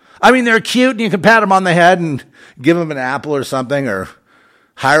 I mean, they're cute and you can pat them on the head and give them an apple or something, or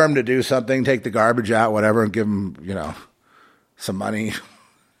hire them to do something, take the garbage out, whatever, and give them, you know, some money.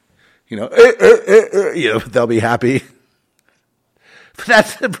 You know, you know, they'll be happy. But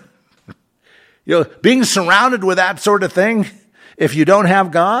that's, you know, being surrounded with that sort of thing, if you don't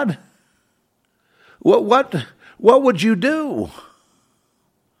have God, what would you do?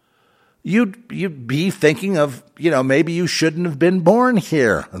 You'd be thinking of, you know, maybe you shouldn't have been born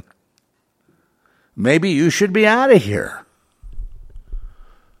here. Maybe you should be out of here.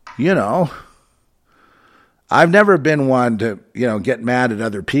 You know, I've never been one to, you know, get mad at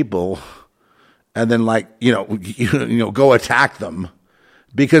other people and then like, you know, go attack them,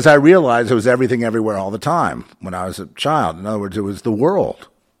 because I realized it was everything everywhere all the time when I was a child. In other words, it was the world.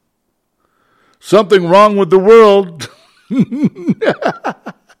 Something wrong with the world.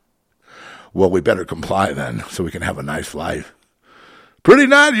 Well, we better comply then so we can have a nice life. Pretty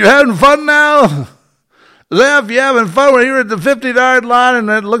nice. You having fun now? Zeph, you having fun? We're here at the 50-yard line, and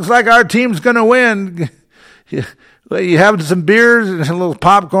it looks like our team's going to win. You having some beers and a little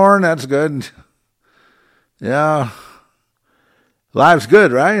popcorn? That's good. Yeah. Life's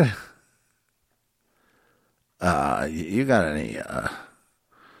good, right? You got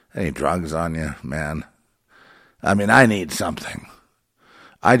any drugs on you, man? I mean, I need something.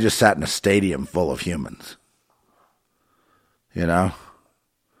 I just sat in a stadium full of humans, you know,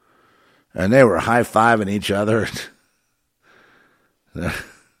 and they were high-fiving each other.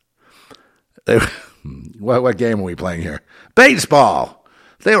 What game are we playing here? Baseball.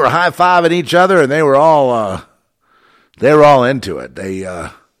 They were high-fiving each other, and they were all into it.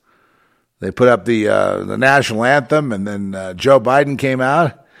 They put up the national anthem, and then Joe Biden came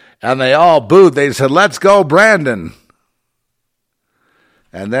out, and they all booed. They said, "Let's go, Brandon."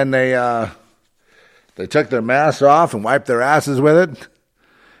 And then they took their masks off and wiped their asses with it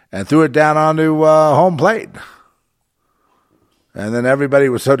and threw it down onto home plate. And then everybody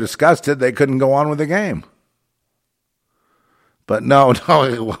was so disgusted they couldn't go on with the game. But no,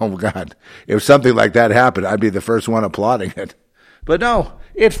 oh God, if something like that happened, I'd be the first one applauding it. But no,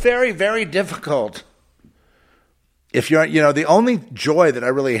 it's very, very difficult. If you're, you know, the only joy that I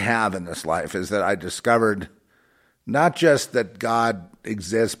really have in this life is that I discovered not just that God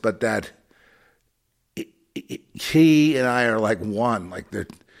exists, but that he and I are like one,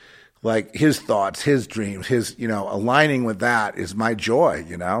 like his thoughts, his dreams, his, you know, aligning with that is my joy,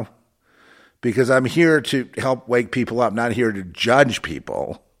 you know, because I'm here to help wake people up, not here to judge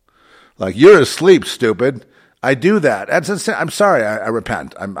people. Like, you're asleep, stupid. I do that. I'm sorry. I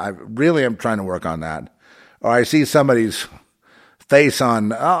repent. I really am trying to work on that. Or I see somebody's face on,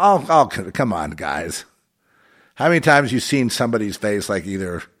 come on, guys. How many times have you seen somebody's face, like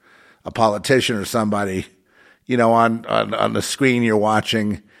either a politician or somebody, you know, on the screen you're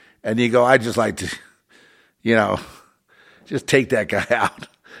watching, And you go, I'd just like to, just take that guy out.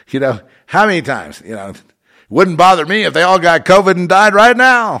 How many times? Wouldn't bother me if they all got COVID and died right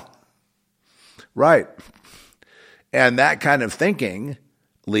now. Right. And that kind of thinking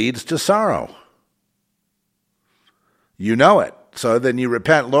leads to sorrow. You know it. So then you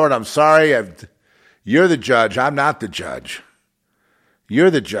repent, Lord, I'm sorry. You're the judge. I'm not the judge. You're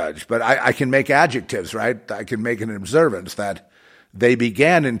the judge. But I can make adjectives, right? I can make an observance that they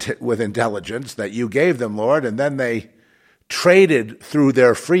began with intelligence that you gave them, Lord, and then they traded through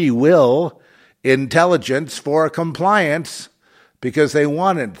their free will intelligence for compliance because they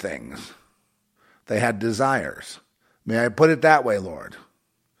wanted things. They had desires. May I put it that way, Lord?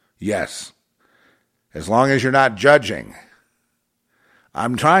 Yes. As long as you're not judging.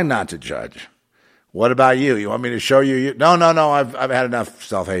 I'm trying not to judge. What about you? You want me to show you? No. I've had enough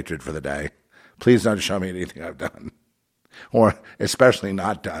self-hatred for the day. Please don't show me anything I've done. Or especially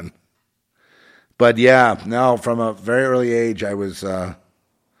not done. But yeah, no, from a very early age, I was, I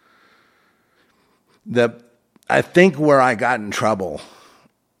think where I got in trouble,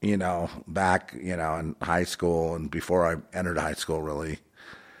 back, in high school and before I entered high school, really,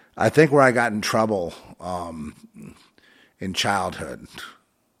 I think where I got in trouble, in childhood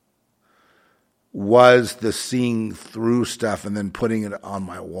was the seeing through stuff and then putting it on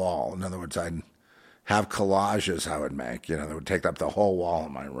my wall. In other words, I'd have collages I would make, that would take up the whole wall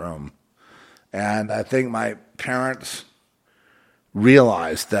in my room. And I think my parents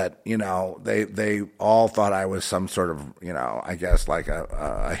realized that, they all thought I was some sort of, I guess like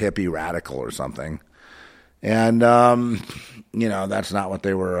a hippie radical or something. And, that's not what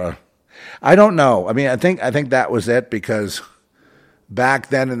they were. I don't know. I mean, I think that was it because back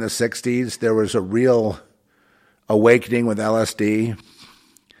then in the 60s, there was a real awakening with LSD.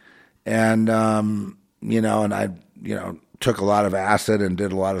 And, and I, took a lot of acid and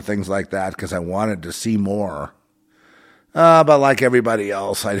did a lot of things like that because I wanted to see more. But like everybody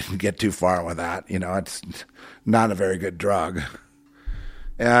else, I didn't get too far with that. It's not a very good drug.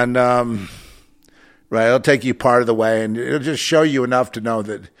 And, right, it'll take you part of the way and it'll just show you enough to know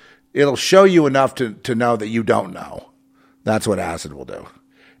that it'll show you enough to know that you don't know. That's what acid will do.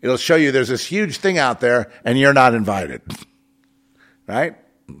 It'll show you there's this huge thing out there and you're not invited. Right?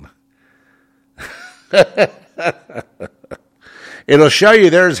 It'll show you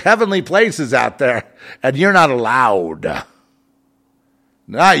there's heavenly places out there and you're not allowed.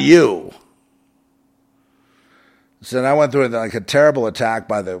 Not you. So I went through like a terrible attack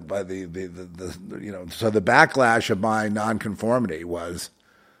by the so the backlash of my nonconformity was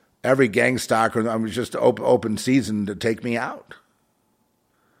every gang stalker, I was just open season to take me out.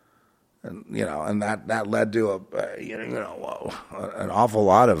 And, and that led to an awful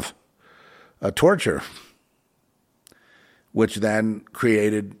lot of torture, which then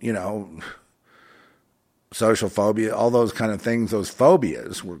created, social phobia, all those kind of things. Those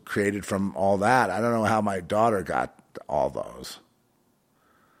phobias were created from all that. I don't know how my daughter got all those,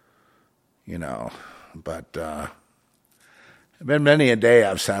 but been many a day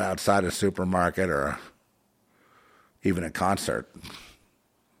I've sat outside a supermarket or even a concert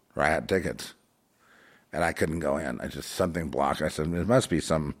where I had tickets and I couldn't go in. Something blocked. I said, there must be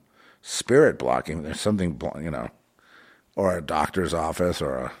some spirit blocking. There's something, or a doctor's office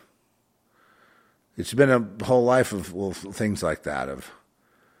it's been a whole life of things like that, of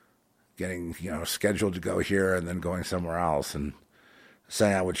getting, scheduled to go here and then going somewhere else and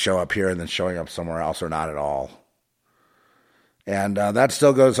saying I would show up here and then showing up somewhere else or not at all. And that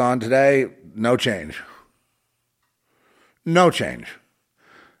still goes on today. No change. No change.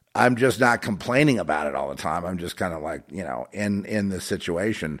 I'm just not complaining about it all the time. I'm just kind of like, in this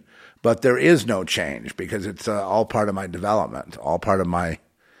situation. But there is no change because it's all part of my development, all part of my,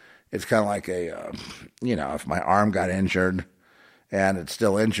 it's kind of like if my arm got injured and it's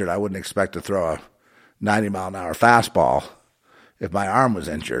still injured, I wouldn't expect to throw a 90-mile-an-hour fastball if my arm was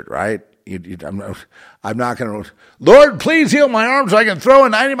injured, right? I'm not going to, Lord, please heal my arm so I can throw a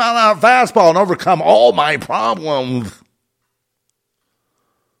 90-mile-an-hour fastball and overcome all my problems.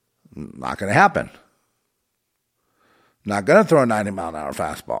 Not going to happen. Not going to throw a 90-mile-an-hour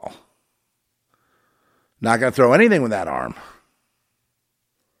fastball. Not going to throw anything with that arm.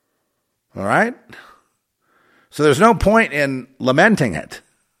 All right? So there's no point in lamenting it.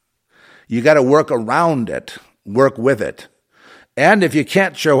 You got to work around it, work with it. And if you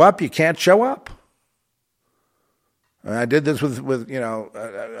can't show up, you can't show up. And I did this with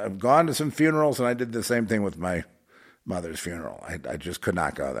I've gone to some funerals, and I did the same thing with my mother's funeral. I just could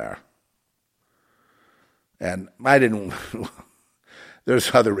not go there. And I didn't,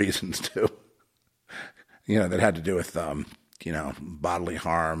 there's other reasons too, that had to do with bodily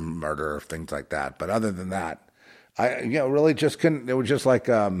harm, murder, things like that. But other than that, I really just couldn't. It was just like,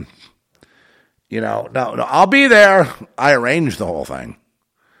 no, I'll be there. I arranged the whole thing,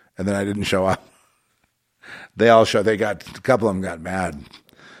 and then I didn't show up. They all showed. A couple of them got mad,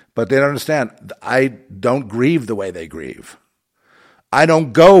 but they don't understand. I don't grieve the way they grieve. I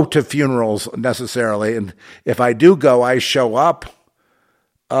don't go to funerals necessarily, and if I do go, I show up,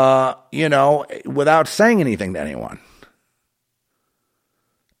 without saying anything to anyone.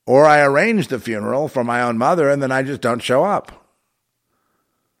 Or I arrange the funeral for my own mother, and then I just don't show up.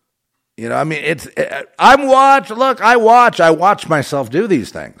 I watch myself do these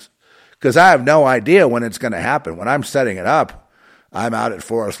things because I have no idea when it's going to happen. When I'm setting it up, I'm out at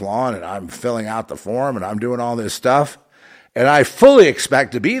Forest Lawn and I'm filling out the form and I'm doing all this stuff, and I fully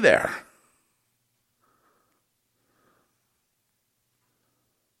expect to be there.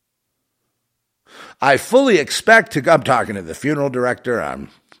 I fully expect to. I'm talking to the funeral director. And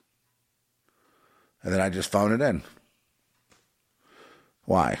then I just phone it in.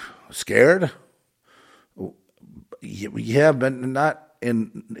 Why? Scared? Yeah, but not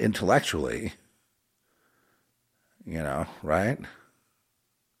intellectually. Right?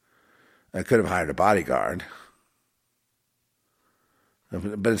 I could have hired a bodyguard.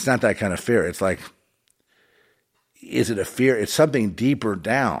 But it's not that kind of fear. It's like, is it a fear? It's something deeper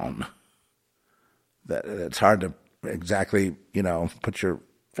down that it's hard to exactly, put your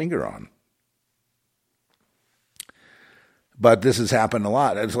finger on. But this has happened a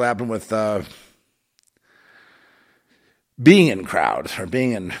lot. It's happened with being in crowds or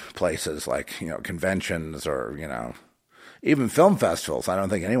being in places like, conventions or, even film festivals. I don't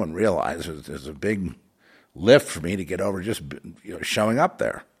think anyone realizes there's a big lift for me to get over just showing up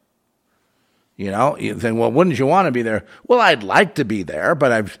there. You think, well, wouldn't you want to be there? Well, I'd like to be there,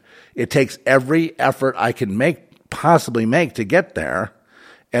 but it takes every effort I can possibly make to get there.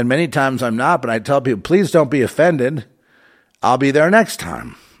 And many times I'm not, but I tell people, please don't be offended. I'll be there next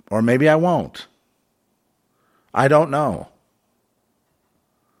time, or maybe I won't. I don't know.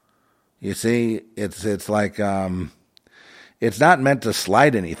 You see, it's like it's not meant to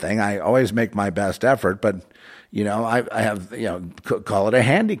slight anything. I always make my best effort, but I have call it a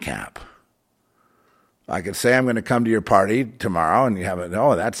handicap. I could say I'm going to come to your party tomorrow, and you have it.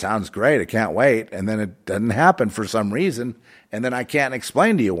 Oh, that sounds great! I can't wait, and then it doesn't happen for some reason, and then I can't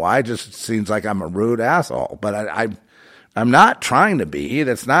explain to you why. It just seems like I'm a rude asshole, but I'm not trying to be.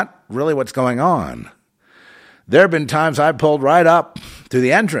 That's not really what's going on. There have been times I pulled right up to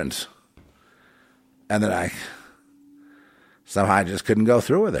the entrance, and then I just couldn't go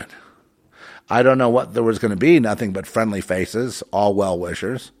through with it. I don't know what there was going to be. Nothing but friendly faces, all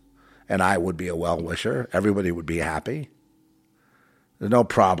well-wishers, and I would be a well-wisher. Everybody would be happy. There's no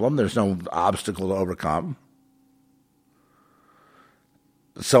problem. There's no obstacle to overcome.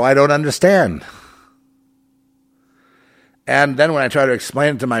 So I don't understand. And then when I try to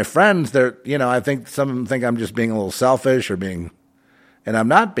explain it to my friends, I think some of them think I'm just being a little selfish and I'm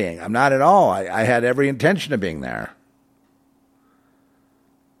not being. I'm not at all. I had every intention of being there.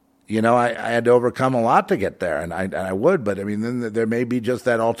 I had to overcome a lot to get there, and I would, but then there may be just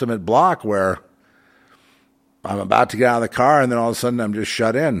that ultimate block where I'm about to get out of the car, and then all of a sudden I'm just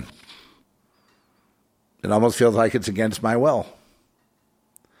shut in. It almost feels like it's against my will.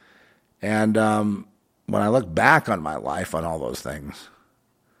 And when I look back on my life, on all those things,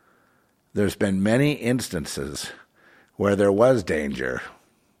 there's been many instances where there was danger,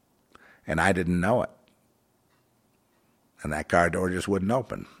 and I didn't know it. And that car door just wouldn't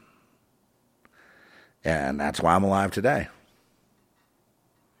open. And that's why I'm alive today.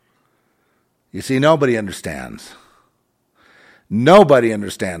 You see, nobody understands. Nobody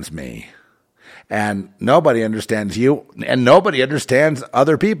understands me. And nobody understands you. And nobody understands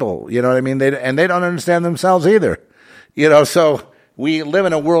other people. You know what I mean? They don't understand themselves either. So we live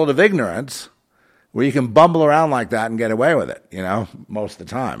in a world of ignorance where you can bumble around like that and get away with it, most of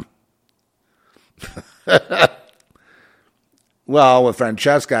the time. Well, with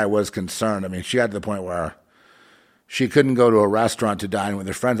Francesca, I was concerned. She got to the point where she couldn't go to a restaurant to dine with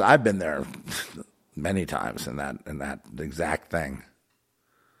her friends. I've been there many times in that exact thing.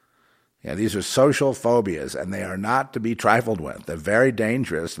 Yeah, these are social phobias, and they are not to be trifled with. They're very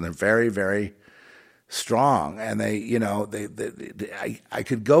dangerous, and they're very, very strong. And I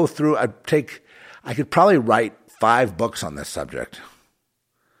could go through. I could probably write 5 books on this subject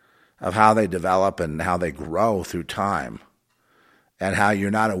of how they develop and how they grow through time. And how you're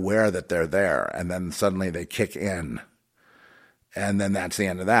not aware that they're there, and then suddenly they kick in, and then that's the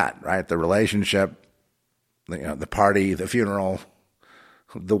end of that, right? The relationship, the party, the funeral,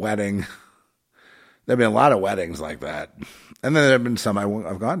 the wedding, There have been a lot of weddings like that. And then there have been some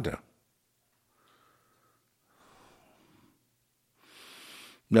I've gone to.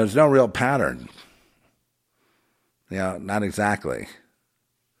 There's no real pattern. Not exactly.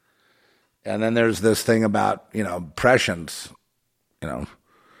 And then there's this thing about, prescience,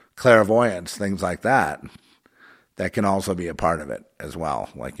 clairvoyance, things like that can also be a part of it as well.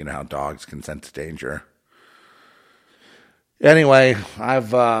 Like, how dogs can sense danger. Anyway,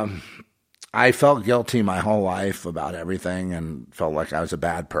 I felt guilty my whole life about everything and felt like I was a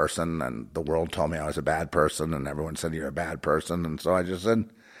bad person, and the world told me I was a bad person, and everyone said you're a bad person. And so I just said,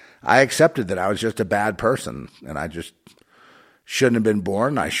 I accepted that I was just a bad person, and I just shouldn't have been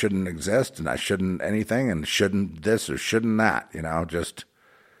born. I shouldn't exist, and I shouldn't anything, and shouldn't this or shouldn't that. I'm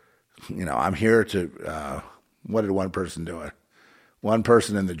here to. What did one person do? One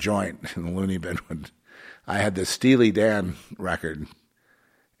person in the joint in the loony bin. I had the Steely Dan record,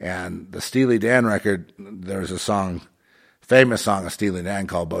 and the Steely Dan record. There's a famous song of Steely Dan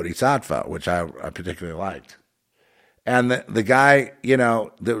called Bodhisattva, which I particularly liked. And the guy, there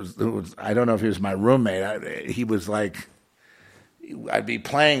was I don't know if he was my roommate. He was like, I'd be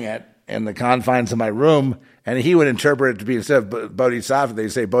playing it in the confines of my room, and he would interpret it to be, instead of Bodhisattva, they'd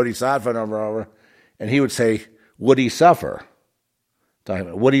say Bodhisattva over and over, and he would say, would he suffer? Talking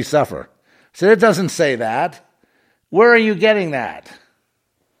about, would he suffer? I said, it doesn't say that. Where are you getting that?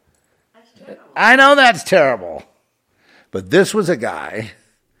 I know that's terrible. But this was a guy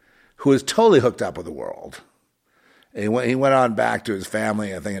who was totally hooked up with the world. He went on back to his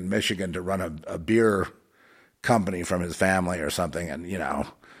family, I think in Michigan, to run a beer company from his family or something. And,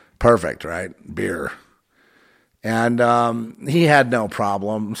 perfect, right? Beer. And he had no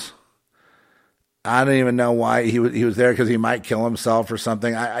problems. I don't even know why he was there, because he might kill himself or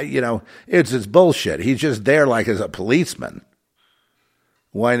something. It's bullshit. He's just there like as a policeman,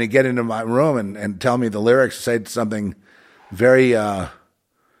 wanting to get into my room and tell me the lyrics, say something very, to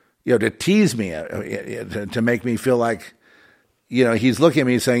tease me, to make me feel like, he's looking at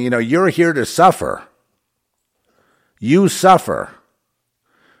me saying, you're here to suffer. You suffer.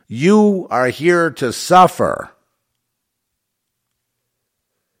 You are here to suffer.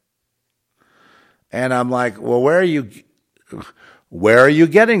 And I'm like, well, where are you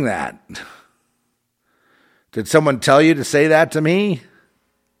getting that? Did someone tell you to say that to me?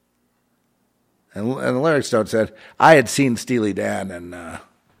 And the lyrics note said, I had seen Steely Dan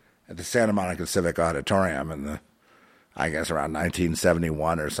at the Santa Monica Civic Auditorium in I guess around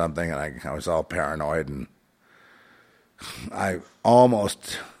 1971 or something, and I was all paranoid, and I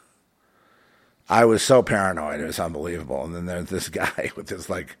was so paranoid, it was unbelievable. And then there's this guy with this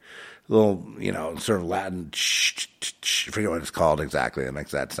like little, sort of Latin, I forget what it's called exactly that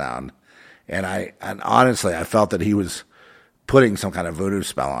makes that sound. And honestly, I felt that he was putting some kind of voodoo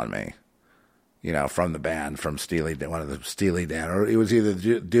spell on me, from the band, from Steely Dan, one of the Steely Dan, or it was either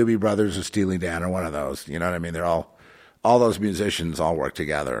Doobie Brothers or Steely Dan or one of those, you know what I mean? They're all those musicians all work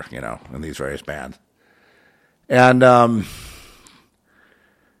together, in these various bands. And,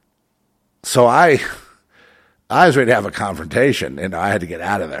 so I was ready to have a confrontation, and I had to get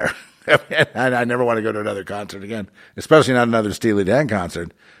out of there. I never want to go to another concert again, especially not another Steely Dan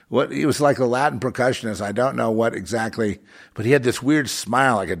concert. He was like a Latin percussionist. I don't know what exactly, but he had this weird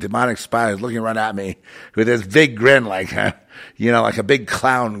smile, like a demonic smile. He was looking right at me with this big grin, like a big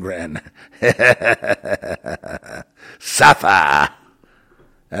clown grin. Suffer.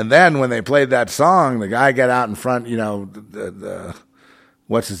 And then when they played that song, the guy got out in front,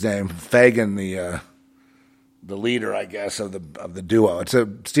 what's his name? Fagan, the leader, I guess, of the duo.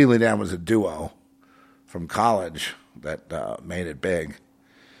 Steely Dan was a duo from college that made it big.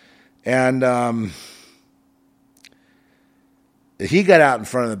 And he got out in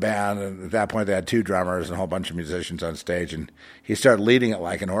front of the band, and at that point they had two drummers and a whole bunch of musicians on stage, and he started leading it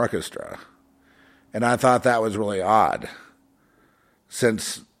like an orchestra. And I thought that was really odd,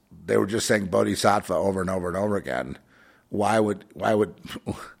 since they were just saying Bodhisattva over and over and over again. What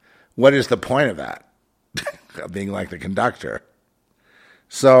is the point of that? Of being like the conductor.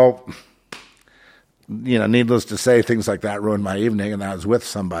 So, needless to say, things like that ruined my evening, and I was with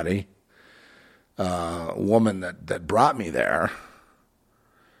somebody, a woman that brought me there,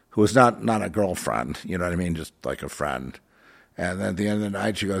 who was not a girlfriend, you know what I mean, just like a friend. And then at the end of the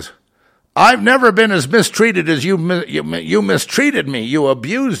night, she goes, I've never been as mistreated as you mistreated me. You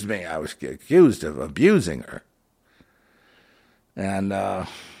abused me. I was accused of abusing her. And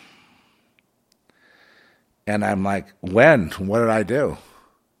I'm like, when? What did I do?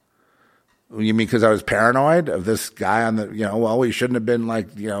 You mean because I was paranoid of this guy on the, we shouldn't have been like,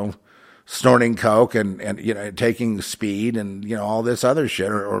 snorting coke and you know, taking speed and, you know, all this other shit,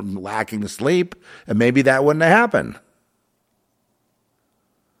 or lacking sleep, and maybe that wouldn't have happened.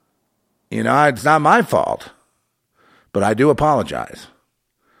 You know, it's not my fault, but I do apologize.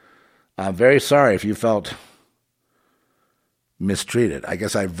 I'm very sorry if you felt mistreated. I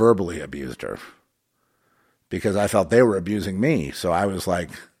guess I verbally abused her because I felt they were abusing me. So I was like,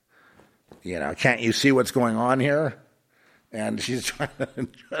 you know, can't you see what's going on here? And she's trying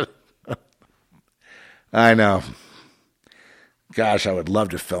to... I know. Gosh, I would love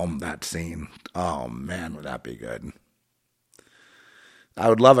to film that scene. Oh, man, would that be good. I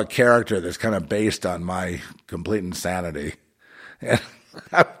would love a character that's kind of based on my complete insanity.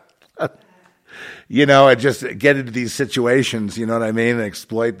 You know, and just get into these situations, you know what I mean, and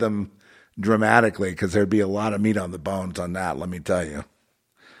exploit them dramatically, because there'd be a lot of meat on the bones on that, let me tell you.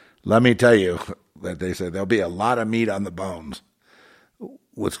 Let me tell you that they say there'll be a lot of meat on the bones,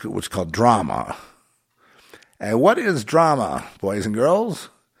 what's called drama. And what is drama, boys and girls?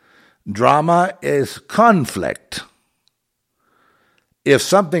 Drama is conflict. If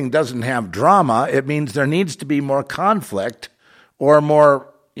something doesn't have drama, it means there needs to be more conflict or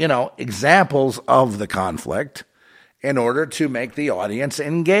more, you know, examples of the conflict in order to make the audience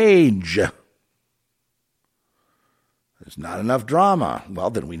engage. There's not enough drama.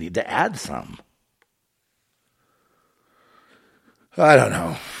 Well, then we need to add some. I don't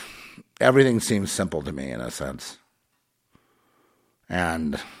know. Everything seems simple to me in a sense.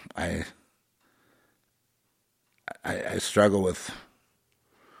 And I struggle with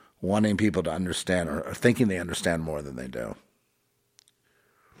wanting people to understand, or thinking they understand more than they do.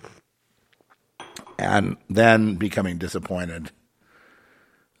 And then becoming disappointed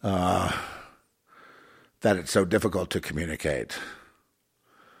that it's so difficult to communicate.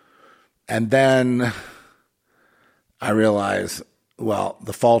 And then I realize, well,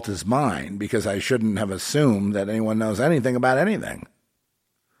 the fault is mine, because I shouldn't have assumed that anyone knows anything about anything.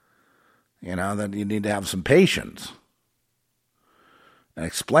 You know, that you need to have some patience and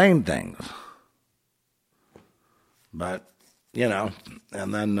explain things. But, you know,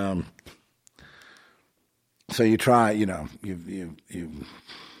 and then, so you try, you know,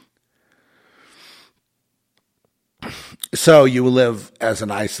 so you live as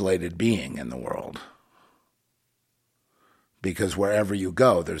an isolated being in the world. Because wherever you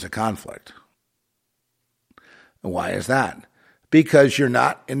go, there's a conflict. And why is that? Because you're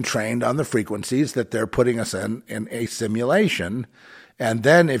not entrained on the frequencies that they're putting us in a simulation. And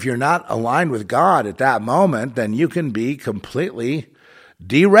then if you're not aligned with God at that moment, then you can be completely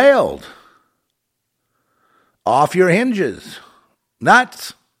derailed. Off your hinges.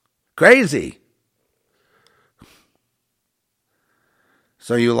 Nuts. Crazy.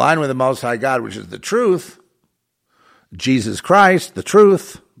 So you align with the Most High God, which is the truth. Jesus Christ, the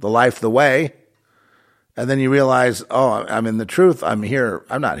truth, the life, the way. And then you realize, oh, I'm in the truth. I'm here.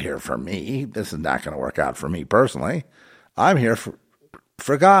 I'm not here for me. This is not going to work out for me personally. I'm here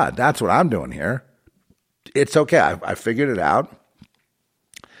for God. That's what I'm doing here. It's okay. I figured it out.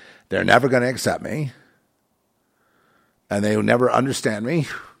 They're never going to accept me. And they will never understand me.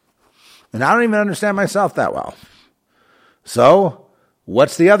 And I don't even understand myself that well. So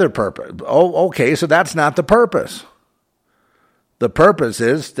what's the other purpose? Oh, okay, so that's not the purpose. The purpose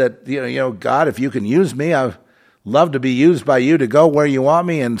is that, you know, God, if you can use me, I'd love to be used by you to go where you want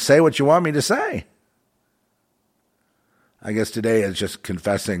me and say what you want me to say. I guess today is just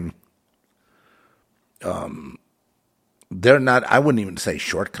confessing. They're not, I wouldn't even say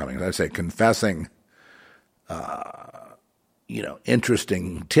shortcomings. I'd say confessing, you know,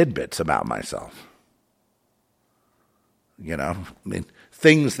 interesting tidbits about myself. You know, I mean,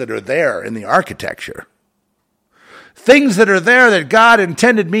 things that are there in the architecture. Things that are there that God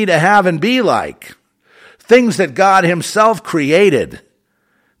intended me to have and be like. Things that God himself created.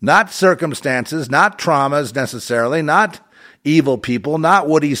 Not circumstances, not traumas necessarily, not evil people, not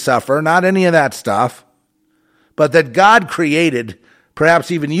Woody Suffer, not any of that stuff. But that God created,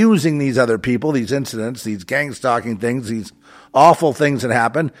 perhaps even using these other people, these incidents, these gang-stalking things, these awful things that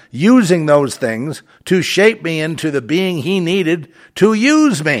happen, using those things to shape me into the being he needed to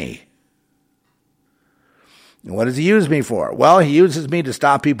use me. And what does he use me for? Well, he uses me to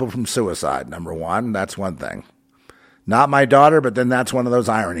stop people from suicide, number one. That's one thing. Not my daughter, but then that's one of those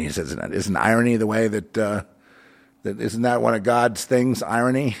ironies, isn't it? Isn't irony the way that isn't that one of God's things,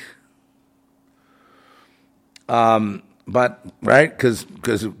 irony? But, right? Because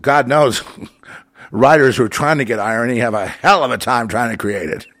God knows writers who are trying to get irony have a hell of a time trying to create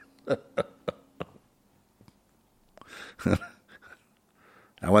it.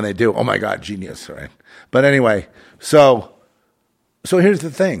 And when they do, oh my God, genius, right? But anyway, so So here's the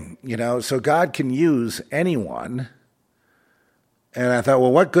thing, so God can use anyone. And I thought,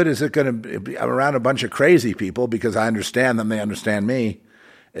 well, what good is it going to be? I'm around a bunch of crazy people because I understand them, they understand me.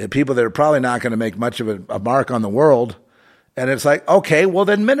 People that are probably not going to make much of a mark on the world. And it's like, okay, well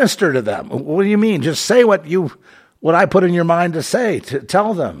then minister to them. What do you mean? Just say what I put in your mind to say, to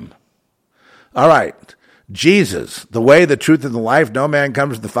tell them. All right, Jesus, the way, the truth, and the life, no man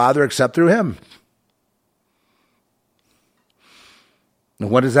comes to the Father except through him.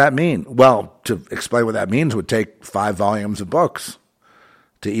 What does that mean? Well, to explain what that means would take 5 volumes of books.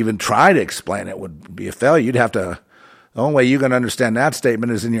 To even try to explain it would be a failure. You'd have to, the only way you can understand that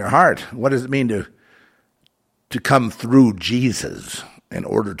statement is in your heart. What does it mean to come through Jesus in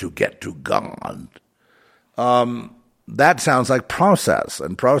order to get to God? That sounds like process,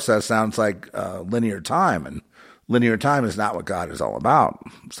 and process sounds like linear time, and linear time is not what God is all about.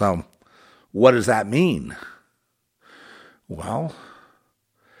 So what does that mean? Well,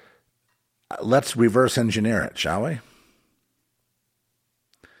 let's reverse engineer it, shall we?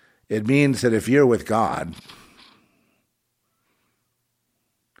 It means that if you're with God,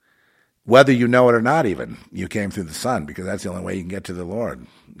 whether you know it or not even, you came through the Son, because that's the only way you can get to the Lord,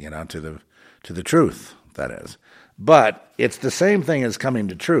 to the truth, that is. But it's the same thing as coming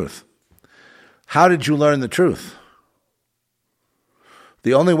to truth. How did you learn the truth?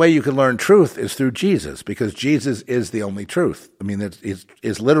 The only way you can learn truth is through Jesus, because Jesus is the only truth. I mean,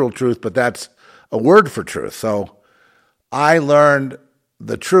 it's literal truth, but that's a word for truth. So I learned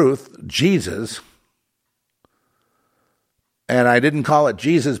the truth, Jesus, and I didn't call it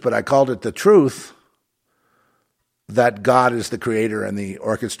Jesus, but I called it the truth, that God is the creator and the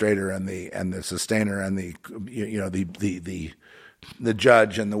orchestrator and the sustainer and the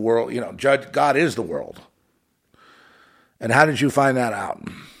judge and the world. God is the world. And how did you find that out?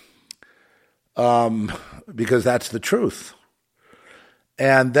 Because that's the truth.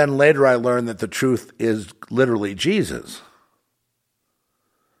 And then later I learned that the truth is literally Jesus.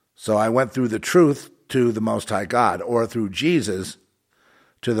 So I went through the truth to the Most High God, or through Jesus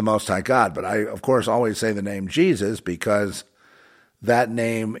to the Most High God. But I, of course, always say the name Jesus because that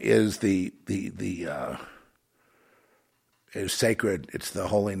name is is sacred. It's the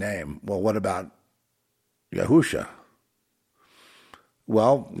holy name. Well, what about Yahusha?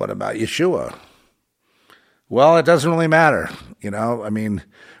 Well, what about Yeshua? Well, it doesn't really matter. I mean,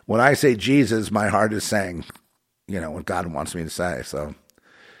 when I say Jesus, my heart is saying, what God wants me to say. So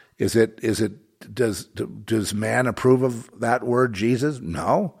does man approve of that word Jesus?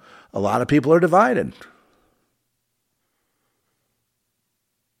 No. A lot of people are divided.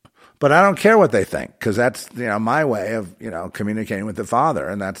 But I don't care what they think, because that's, my way of, communicating with the Father,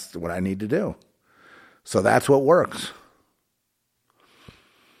 and that's what I need to do. So that's what works.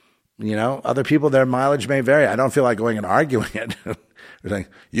 Other people, their mileage may vary. I don't feel like going and arguing it. They're saying,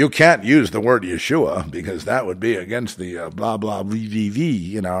 you can't use the word Yeshua because that would be against the blah, blah,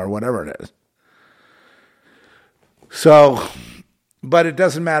 VVV, or whatever it is. So, but it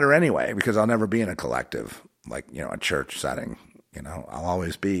doesn't matter anyway, because I'll never be in a collective, like, a church setting. I'll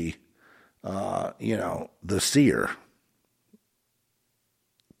always be, the seer.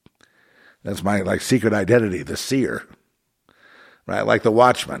 That's my, secret identity, the seer. Right, like the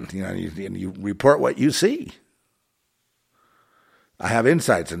watchman, you report what you see. I have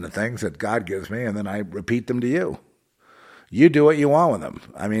insights into things that God gives me, and then I repeat them to you. You do what you want with them.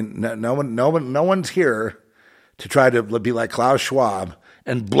 I mean, no one's here to try to be like Klaus Schwab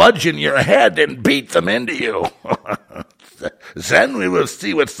and bludgeon your head and beat them into you. Then we will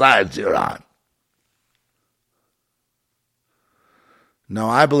see what sides you're on. No,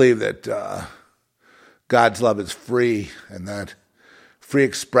 I believe that God's love is free, and that free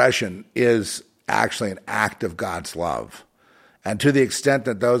expression is actually an act of God's love. And to the extent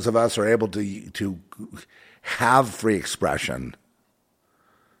that those of us are able to have free expression,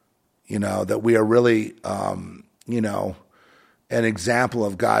 that we are really, an example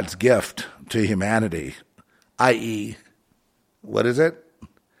of God's gift to humanity, i.e., what is it?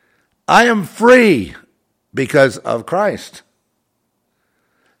 I am free because of Christ.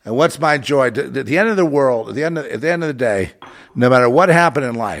 And what's my joy? At the end of the world, at the end of the day, no matter what happened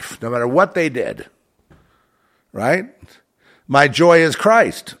in life, no matter what they did, right? My joy is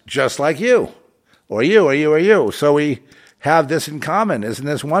Christ, just like you, or you, or you, or you. So we have this in common. Isn't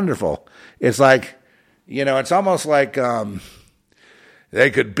this wonderful? It's like, it's almost like they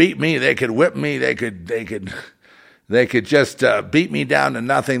could beat me, they could whip me, they could just beat me down to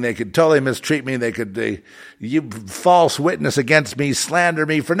nothing. They could totally mistreat me. You false witness against me, slander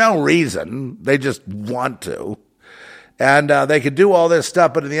me for no reason. They just want to. And they could do all this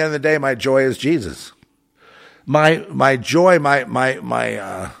stuff, but at the end of the day, my joy is Jesus. My joy, my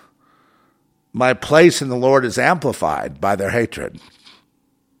place in the Lord is amplified by their hatred.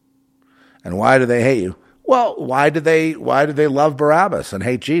 And why do they hate you? Well, why do they love Barabbas and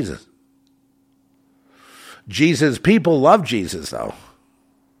hate Jesus? Jesus, people love Jesus though.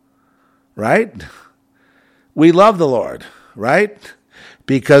 Right? We love the Lord, right?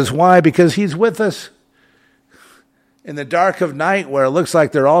 Because why? Because he's with us in the dark of night where it looks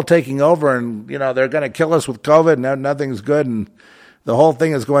like they're all taking over and, they're going to kill us with COVID and nothing's good and the whole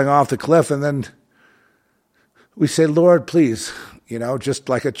thing is going off the cliff. And then we say, Lord, please, just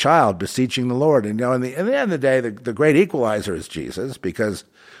like a child beseeching the Lord. And, in the end of the day, the great equalizer is Jesus because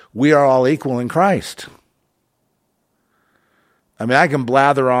we are all equal in Christ. I mean, I can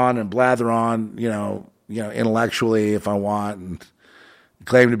blather on, intellectually if I want and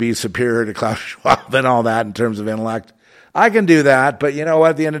claim to be superior to Klaus Schwab and all that in terms of intellect. I can do that, but you know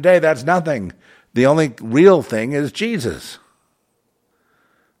what? At the end of the day, that's nothing. The only real thing is Jesus.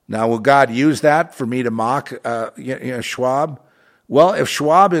 Now, will God use that for me to mock Schwab? Well, if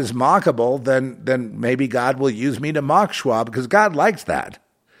Schwab is mockable, then maybe God will use me to mock Schwab because God likes that.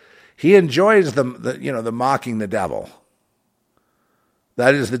 He enjoys the mocking the devil.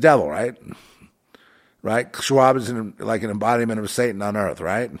 That is the devil, right? Right? Schwab is like an embodiment of Satan on earth,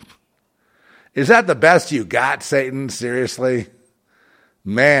 right? Is that the best you got, Satan? Seriously?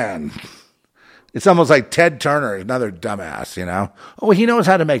 Man. It's almost like Ted Turner, another dumbass, Oh, he knows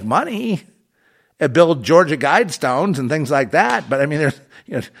how to make money and build Georgia Guidestones and things like that. But I mean,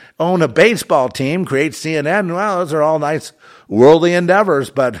 own a baseball team, create CNN. Well, those are all nice worldly endeavors,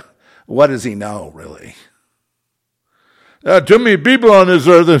 but what does he know, really? Too many people on this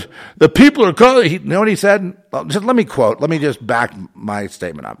earth. The people are calling. You know what he said? Well, let me just back my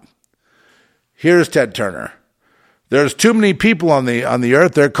statement up. Here's Ted Turner. There's too many people on the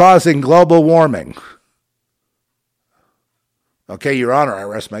earth. They're causing global warming. Okay, Your Honor, I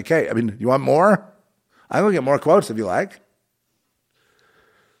rest my case. I mean, you want more? I'm going to get more quotes if you like.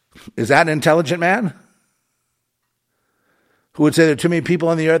 Is that an intelligent man? Who would say there are too many people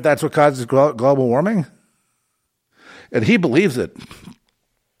on the earth, that's what causes global warming? And he believes it.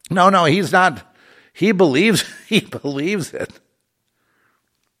 No, he's not. He believes it. He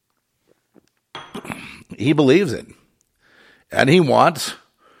believes it. And he wants,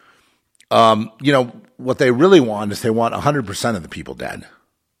 what they really want is they want 100% of the people dead.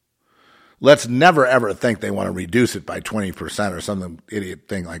 Let's never, ever think they want to reduce it by 20% or some idiot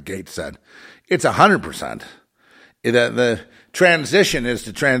thing like Gates said. It's 100%. The transition is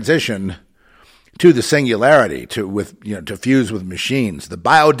to transition to the singularity, to fuse with machines. The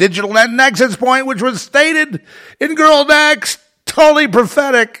biodigital net nexus point, which was stated in Girl Next, totally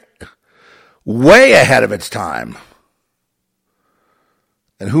prophetic, way ahead of its time.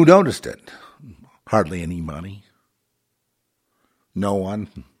 And who noticed it? Hardly anybody. No one.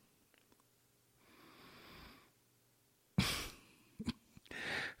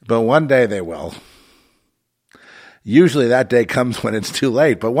 But one day they will. Usually that day comes when it's too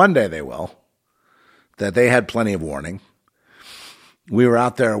late, but one day they will. That they had plenty of warning. We were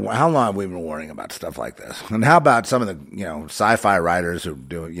out there. How long have we been warning about stuff like this? And how about some of the sci-fi writers who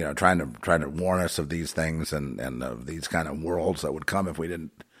do trying to warn us of these things and of these kind of worlds that would come if we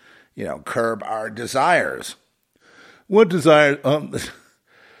didn't curb our desires. What desires?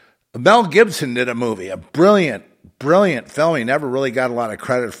 Mel Gibson did a movie, a brilliant film he never really got a lot of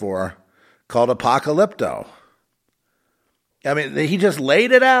credit for, called Apocalypto. I mean, he just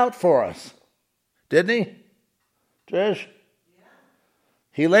laid it out for us. Didn't he, Trish? Yeah.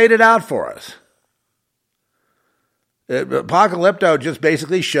 He laid it out for us. Apocalypto just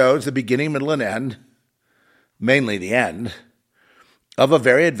basically shows the beginning, middle, and end, mainly the end, of a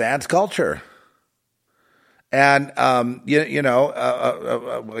very advanced culture. And,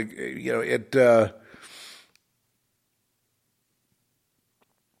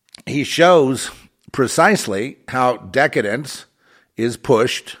 he shows precisely how decadence is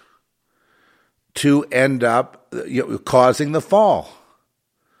pushed to end up causing the fall.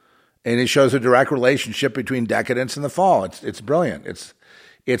 And it shows a direct relationship between decadence and the fall. It's brilliant.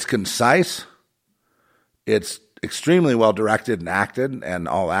 It's concise. It's extremely well directed and acted and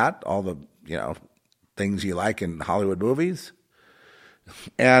all that, all the, things you like in Hollywood movies.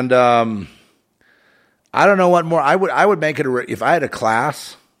 And I don't know what more. I would make it if I had a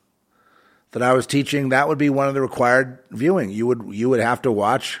class that I was teaching, that would be one of the required viewing. You would have to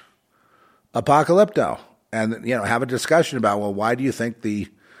watch Apocalypto and have a discussion about, well, why do you think the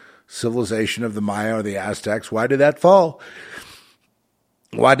civilization of the Maya or the Aztecs, why did that fall?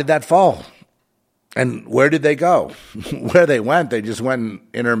 Why did that fall? And where did they go? Where they went, they just went and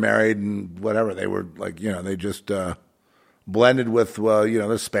intermarried and whatever. They were like, they just blended with,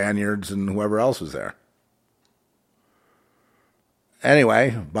 the Spaniards and whoever else was there.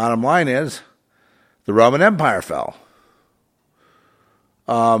 Anyway, bottom line is the Roman Empire fell.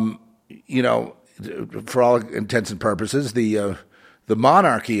 For all intents and purposes, the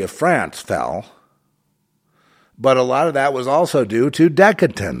monarchy of France fell. But a lot of that was also due to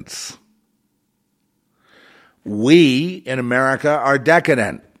decadence. We in America are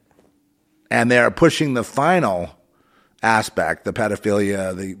decadent, and they are pushing the final aspect, the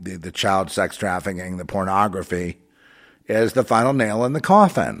pedophilia, the child sex trafficking, the pornography, as the final nail in the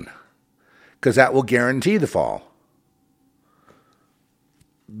coffin, because that will guarantee the fall.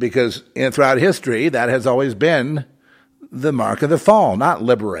 Because throughout history, that has always been the mark of the fall, not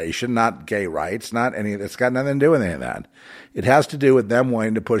liberation, not gay rights, not any. It's got nothing to do with any of that. It has to do with them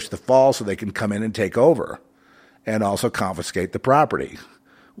wanting to push the fall so they can come in and take over. And also confiscate the property,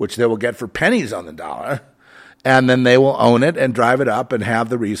 which they will get for pennies on the dollar. And then they will own it and drive it up and have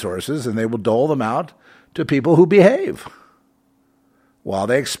the resources, and they will dole them out to people who behave while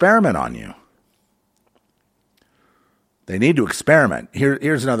they experiment on you. They need to experiment.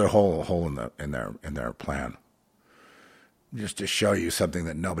 Here's another hole in their plan. Just to show you something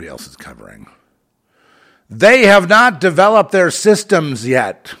that nobody else is covering. They have not developed their systems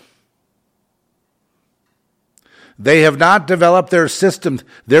yet. They have not developed their system.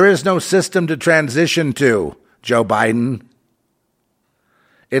 There is no system to transition to, Joe Biden.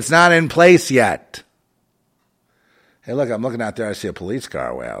 It's not in place yet. Hey, look, I'm looking out there. I see a police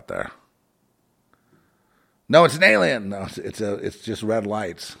car way out there. No, it's an alien. No, it's just red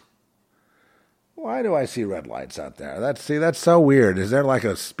lights. Why do I see red lights out there? That's so weird. Is there like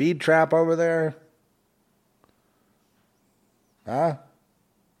a speed trap over there? Huh?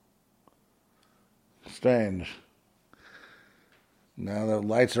 Strange. Now the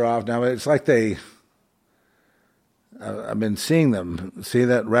lights are off now. It's like I've been seeing them. See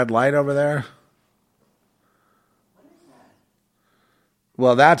that red light over there?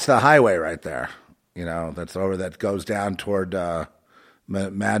 Well, that's the highway right there. That's that goes down toward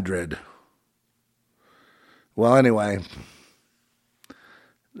Madrid. Well, anyway,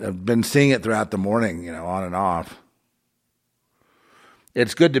 I've been seeing it throughout the morning, on and off.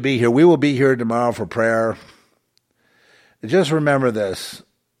 It's good to be here. We will be here tomorrow for prayer. Just remember this,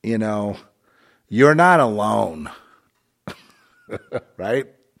 you're not alone, right?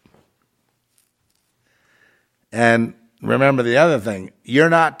 And remember the other thing, you're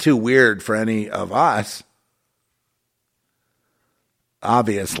not too weird for any of us,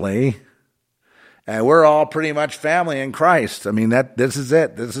 obviously. And we're all pretty much family in Christ. I mean, this is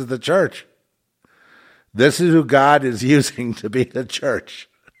it. This is the church. This is who God is using to be the church.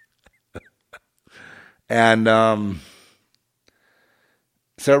 And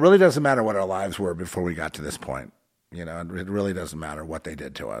so it really doesn't matter what our lives were before we got to this point. It really doesn't matter what they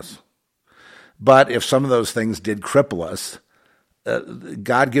did to us. But if some of those things did cripple us,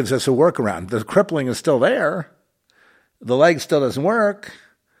 God gives us a workaround. The crippling is still there. The leg still doesn't work,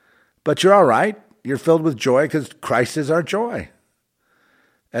 but you're all right. You're filled with joy because Christ is our joy.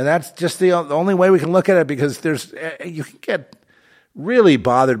 And that's just the only way we can look at it, because you can get really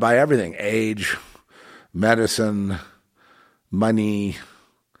bothered by everything. Age, medicine, money,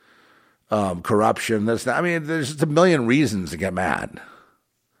 corruption. There's just a million reasons to get mad.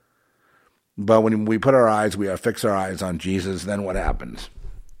 But when we put we fix our eyes on Jesus, then what happens?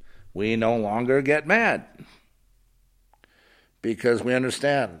 We no longer get mad. Because we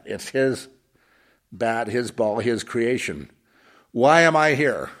understand it's his bat, his ball, his creation. Why am I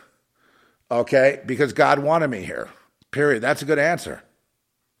here? Okay, because God wanted me here. Period. That's a good answer.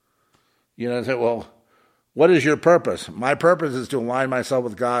 Say, well, what is your purpose? My purpose is to align myself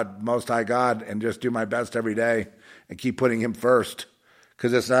with God, Most High God, and just do my best every day and keep putting him first.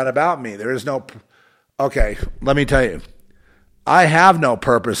 Because it's not about me. There is no... Okay, let me tell you. I have no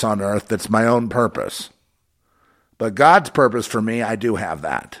purpose on earth that's my own purpose. But God's purpose for me, I do have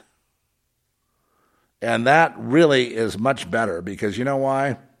that. And that really is much better, because you know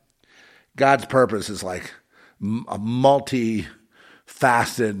why? God's purpose is like a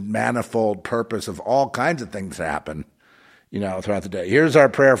multi-faceted, manifold purpose of all kinds of things to happen, throughout the day. Here's our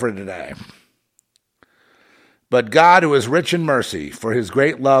prayer for today. But God, who is rich in mercy, for his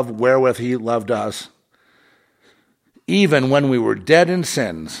great love wherewith he loved us, even when we were dead in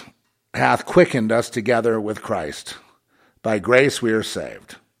sins, hath quickened us together with Christ. By grace we are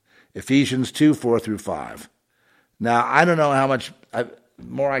saved. Ephesians 2, 4 through 5. Now, I don't know how much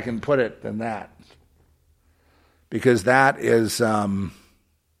more I can put it than that. Because that is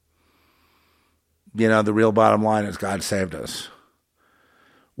the real bottom line is God saved us.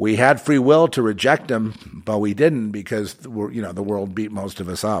 We had free will to reject him, but we didn't because the world beat most of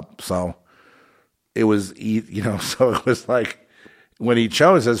us up. So it was, so it was like when he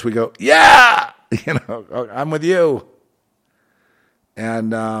chose us, we go, yeah, I'm with you.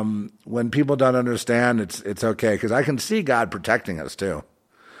 And when people don't understand, it's okay, because I can see God protecting us too.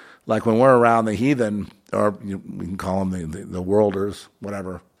 Like when we're around the heathen, or we can call them the worlders,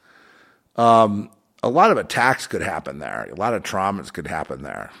 whatever. A lot of attacks could happen there. A lot of traumas could happen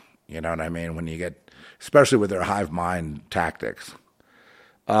there. You know what I mean? When you get, especially with their hive mind tactics.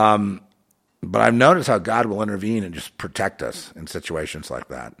 But I've noticed how God will intervene and just protect us in situations like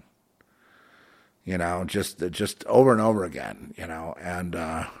that. Just over and over again, and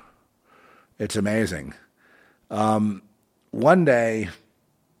it's amazing. One day,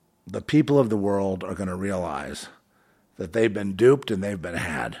 the people of the world are going to realize that they've been duped and they've been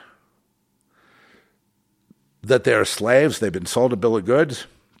had. That they're slaves, they've been sold a bill of goods,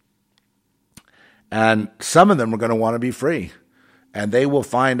 and some of them are going to want to be free. And they will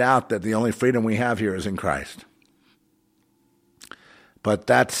find out that the only freedom we have here is in Christ. But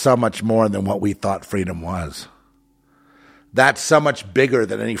that's so much more than what we thought freedom was. That's so much bigger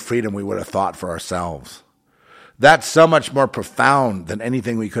than any freedom we would have thought for ourselves. That's so much more profound than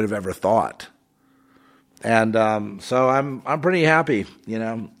anything we could have ever thought. And so I'm pretty happy,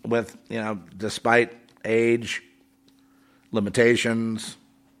 with, despite age, limitations,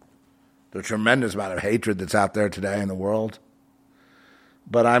 the tremendous amount of hatred that's out there today in the world.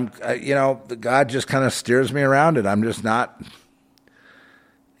 But God just kind of steers me around it. I'm just not,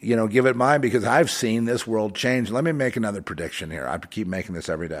 give it mine, because I've seen this world change. Let me make another prediction here. I keep making this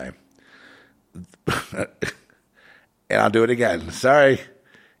every day. And I'll do it again. Sorry,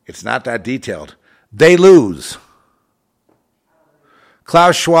 it's not that detailed. They lose.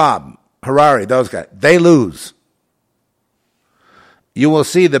 Klaus Schwab, Harari, those guys, they lose. You will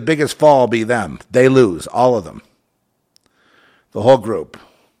see the biggest fall be them. They lose, all of them. The whole group.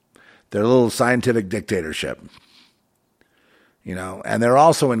 Their little scientific dictatorship. And they're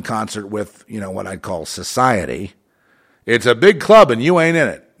also in concert with, what I'd call society. It's a big club and you ain't in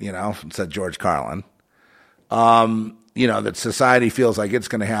it, said George Carlin. That society feels like it's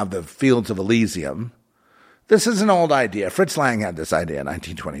going to have the fields of Elysium. This is an old idea. Fritz Lang had this idea in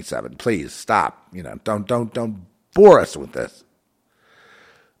 1927. Please stop. Don't bore us with this.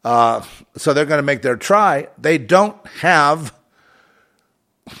 So they're going to make their try. They don't have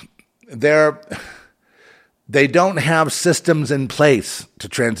systems in place to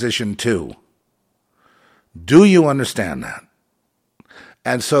transition to. Do you understand that?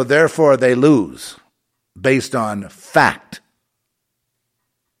 And so therefore they lose based on fact.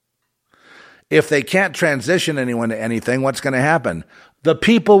 If they can't transition anyone to anything, what's going to happen? The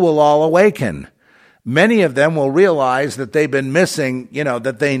people will all awaken. Many of them will realize that they've been missing,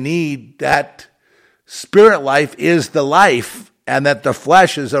 that they need that spirit life is the life, and that the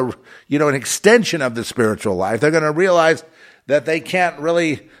flesh is an extension of the spiritual life. They're going to realize that they can't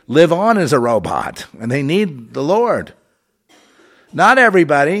really live on as a robot, and they need the Lord. Not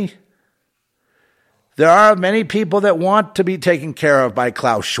everybody. There are many people that want to be taken care of by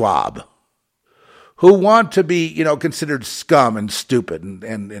Klaus Schwab, who want to be, considered scum and stupid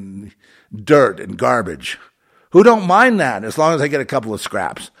and dirt and garbage, who don't mind that as long as they get a couple of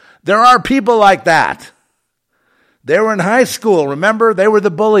scraps. There are people like that. They were in high school, remember? They were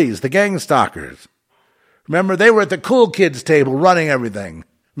the bullies, the gang stalkers. Remember, they were at the cool kids table running everything.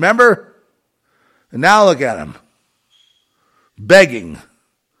 Remember? And now look at them. Begging.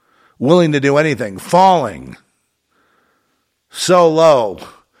 Willing to do anything. Falling. So low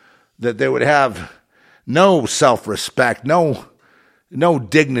that they would have no self-respect, no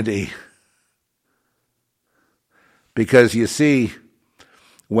dignity. Because you see,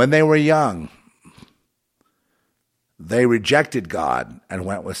 when they were young, they rejected God and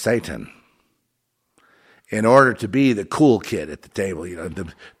went with Satan in order to be the cool kid at the table,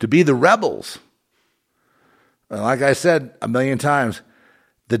 to be the rebels. And like I said a million times,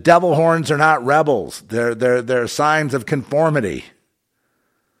 the devil horns are not rebels. They're signs of conformity.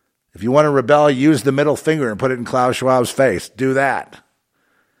 If you want to rebel, use the middle finger and put it in Klaus Schwab's face. Do that.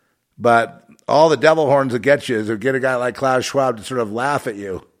 But all the devil horns will get you is to get a guy like Klaus Schwab to sort of laugh at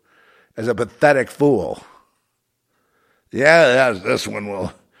you as a pathetic fool. Yeah, this one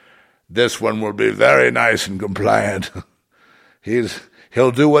will be very nice and compliant.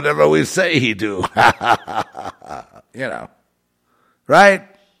 He'll do whatever we say he do. Right?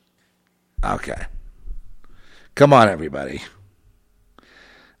 Okay. Come on, everybody.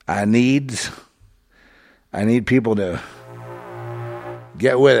 I need people to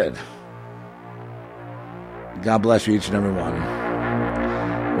get with it. God bless you, each and every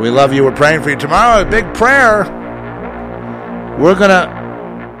one. We love you. We're praying for you. Tomorrow, a big prayer. We're going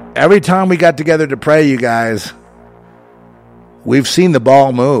to, every time we got together to pray, you guys, we've seen the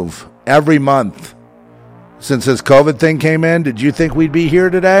ball move every month. Since this COVID thing came in, did you think we'd be here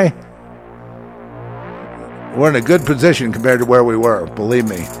today? We're in a good position compared to where we were, believe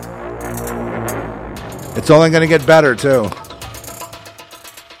me. It's only going to get better, too.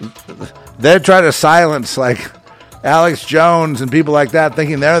 They're trying to silence, like, Alex Jones and people like that,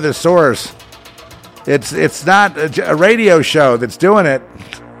 thinking they're the source. It's not a radio show that's doing it.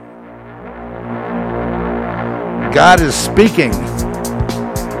 God is speaking.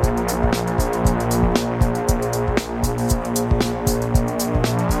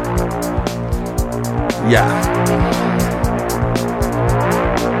 Yeah.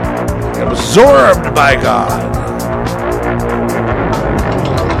 Absorbed by God.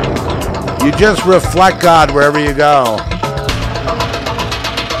 You just reflect God wherever you go.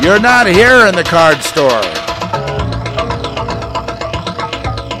 You're not here in the card store.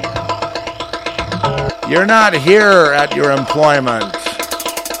 You're not here at your employment.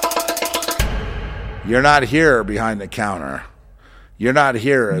 You're not here behind the counter. You're not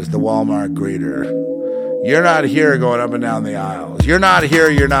here as the Walmart greeter. You're not here going up and down the aisles. You're not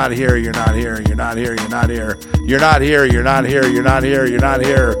here, you're not here, you're not here, you're not here, you're not here. You're not here, you're not here, you're not here, you're not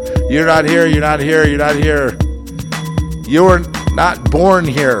here. You're not here, you're not here, you're not here. You were not born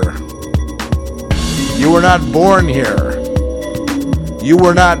here. You were not born here. You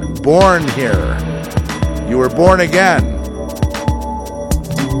were not born here. You were born again.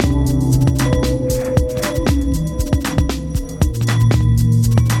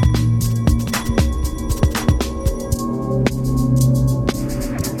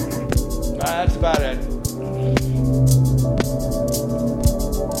 That's about it.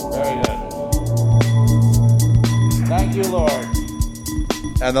 Very good. Thank you, Lord.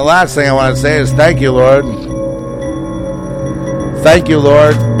 And the last thing I want to say is thank you, Lord. Thank you,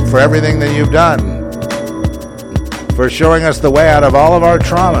 Lord, for everything that you've done. For showing us the way out of all of our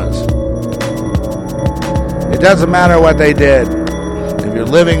traumas. It doesn't matter what they did. If you're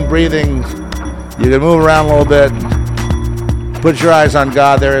living, breathing, you can move around a little bit. Put your eyes on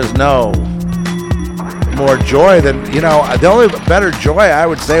God. There is no more joy than, the only better joy I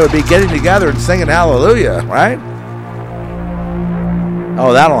would say would be getting together and singing hallelujah, right?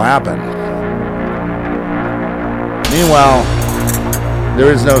 Oh, that'll happen. Meanwhile,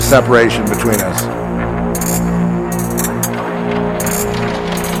 there is no separation between us.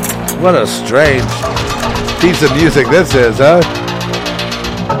 What a strange piece of music this is, huh?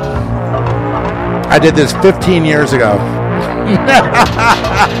 I did this 15 years ago.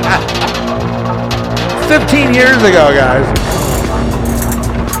 15 years ago, guys.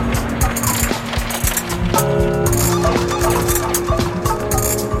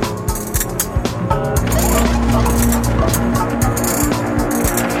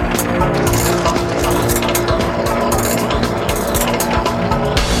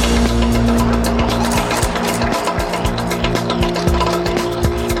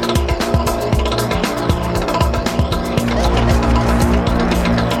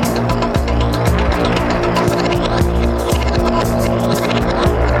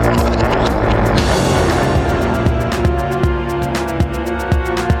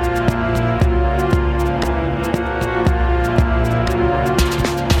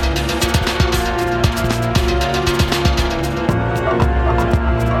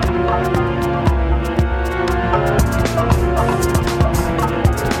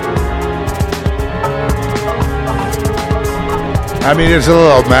 I mean, it's a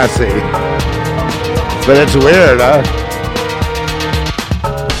little messy, but it's weird, huh?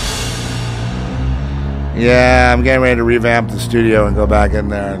 Yeah, I'm getting ready to revamp the studio and go back in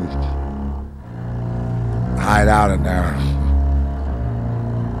there and hide out in there.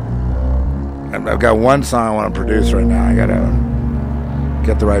 I've got one song I want to produce right now. I got to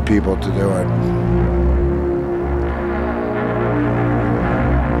get the right people to do it.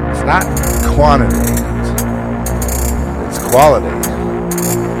 It's not quantity. It's quality.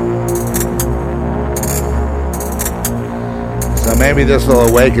 So maybe this will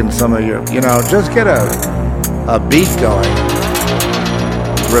awaken some of you. Just get a beat going.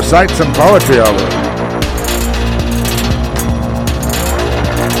 Recite some poetry over it.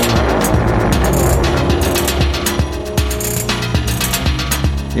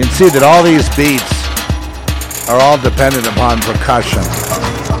 You can see that all these beats are all dependent upon percussion,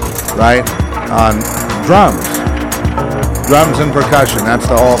 right? On drums. Drums and percussion, that's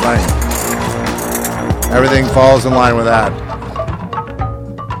the whole thing. Everything falls in line with that.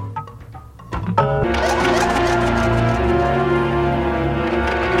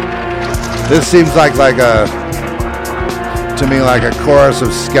 This seems like to me like a chorus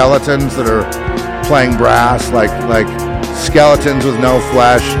of skeletons that are playing brass, like skeletons with no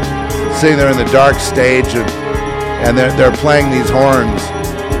flesh, sitting there in the dark stage, and they're playing these horns,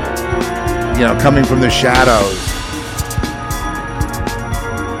 coming from the shadows.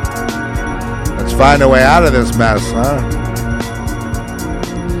 Let's find a way out of this mess, huh?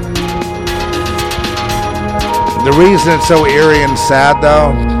 The reason it's so eerie and sad,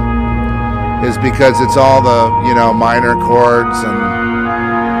 though, is because it's all the, minor chords and,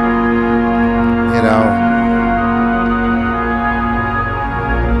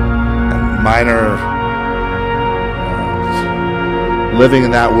 minor, living in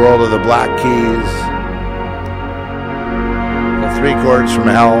that world of the Black Keys. The 3 chords from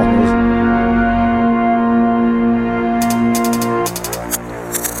hell.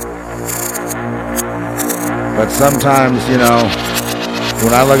 But sometimes,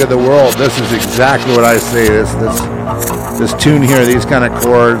 when I look at the world, this is exactly what I see. This tune here, these kind of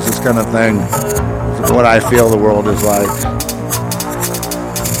chords, this kind of thing, is what I feel the world is like.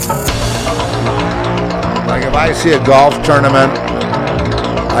 Like if I see a golf tournament,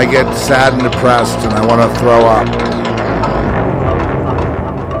 I get sad and depressed and I want to throw up.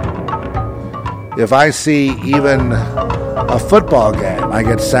 If I see even a football game, I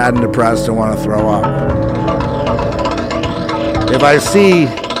get sad and depressed and want to throw up. If I see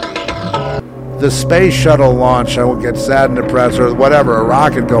the space shuttle launch, I will get sad and depressed, or whatever, a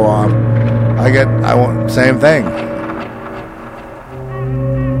rocket go off. I want same thing.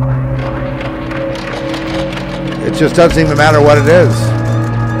 It just doesn't even matter what it is.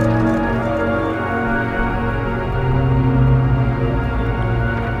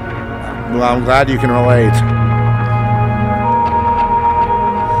 Well, I'm glad you can relate.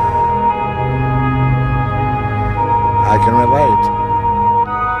 I can relate.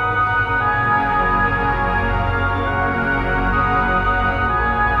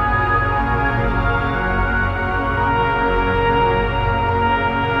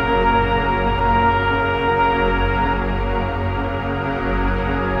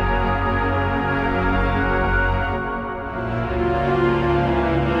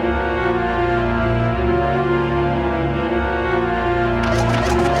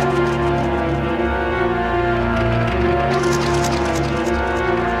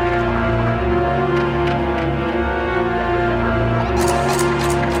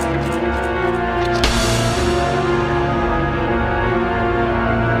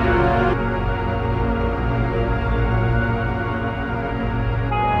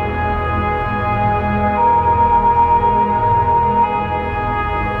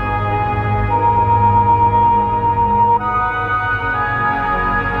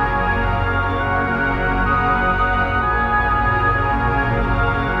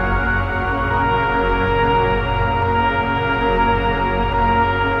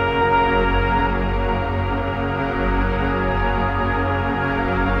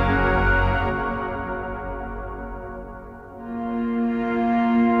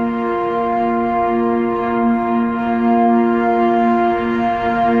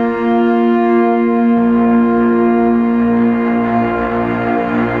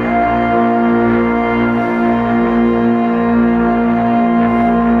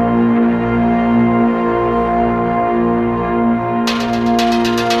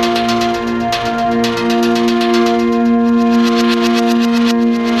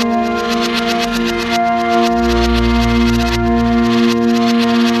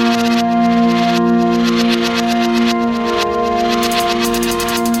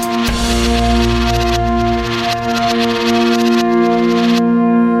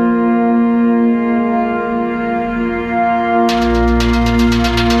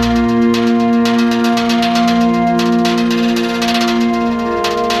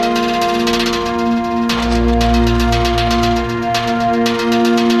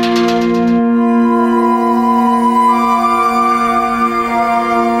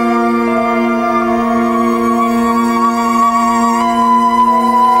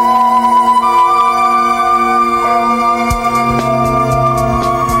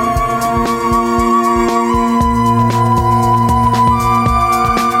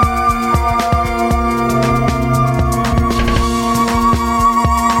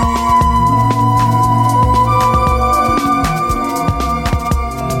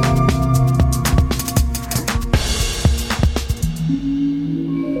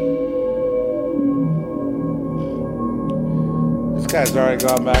 Guy's already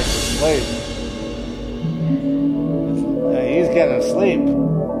gone back to sleep. He's getting asleep,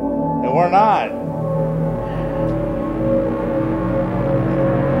 and we're not.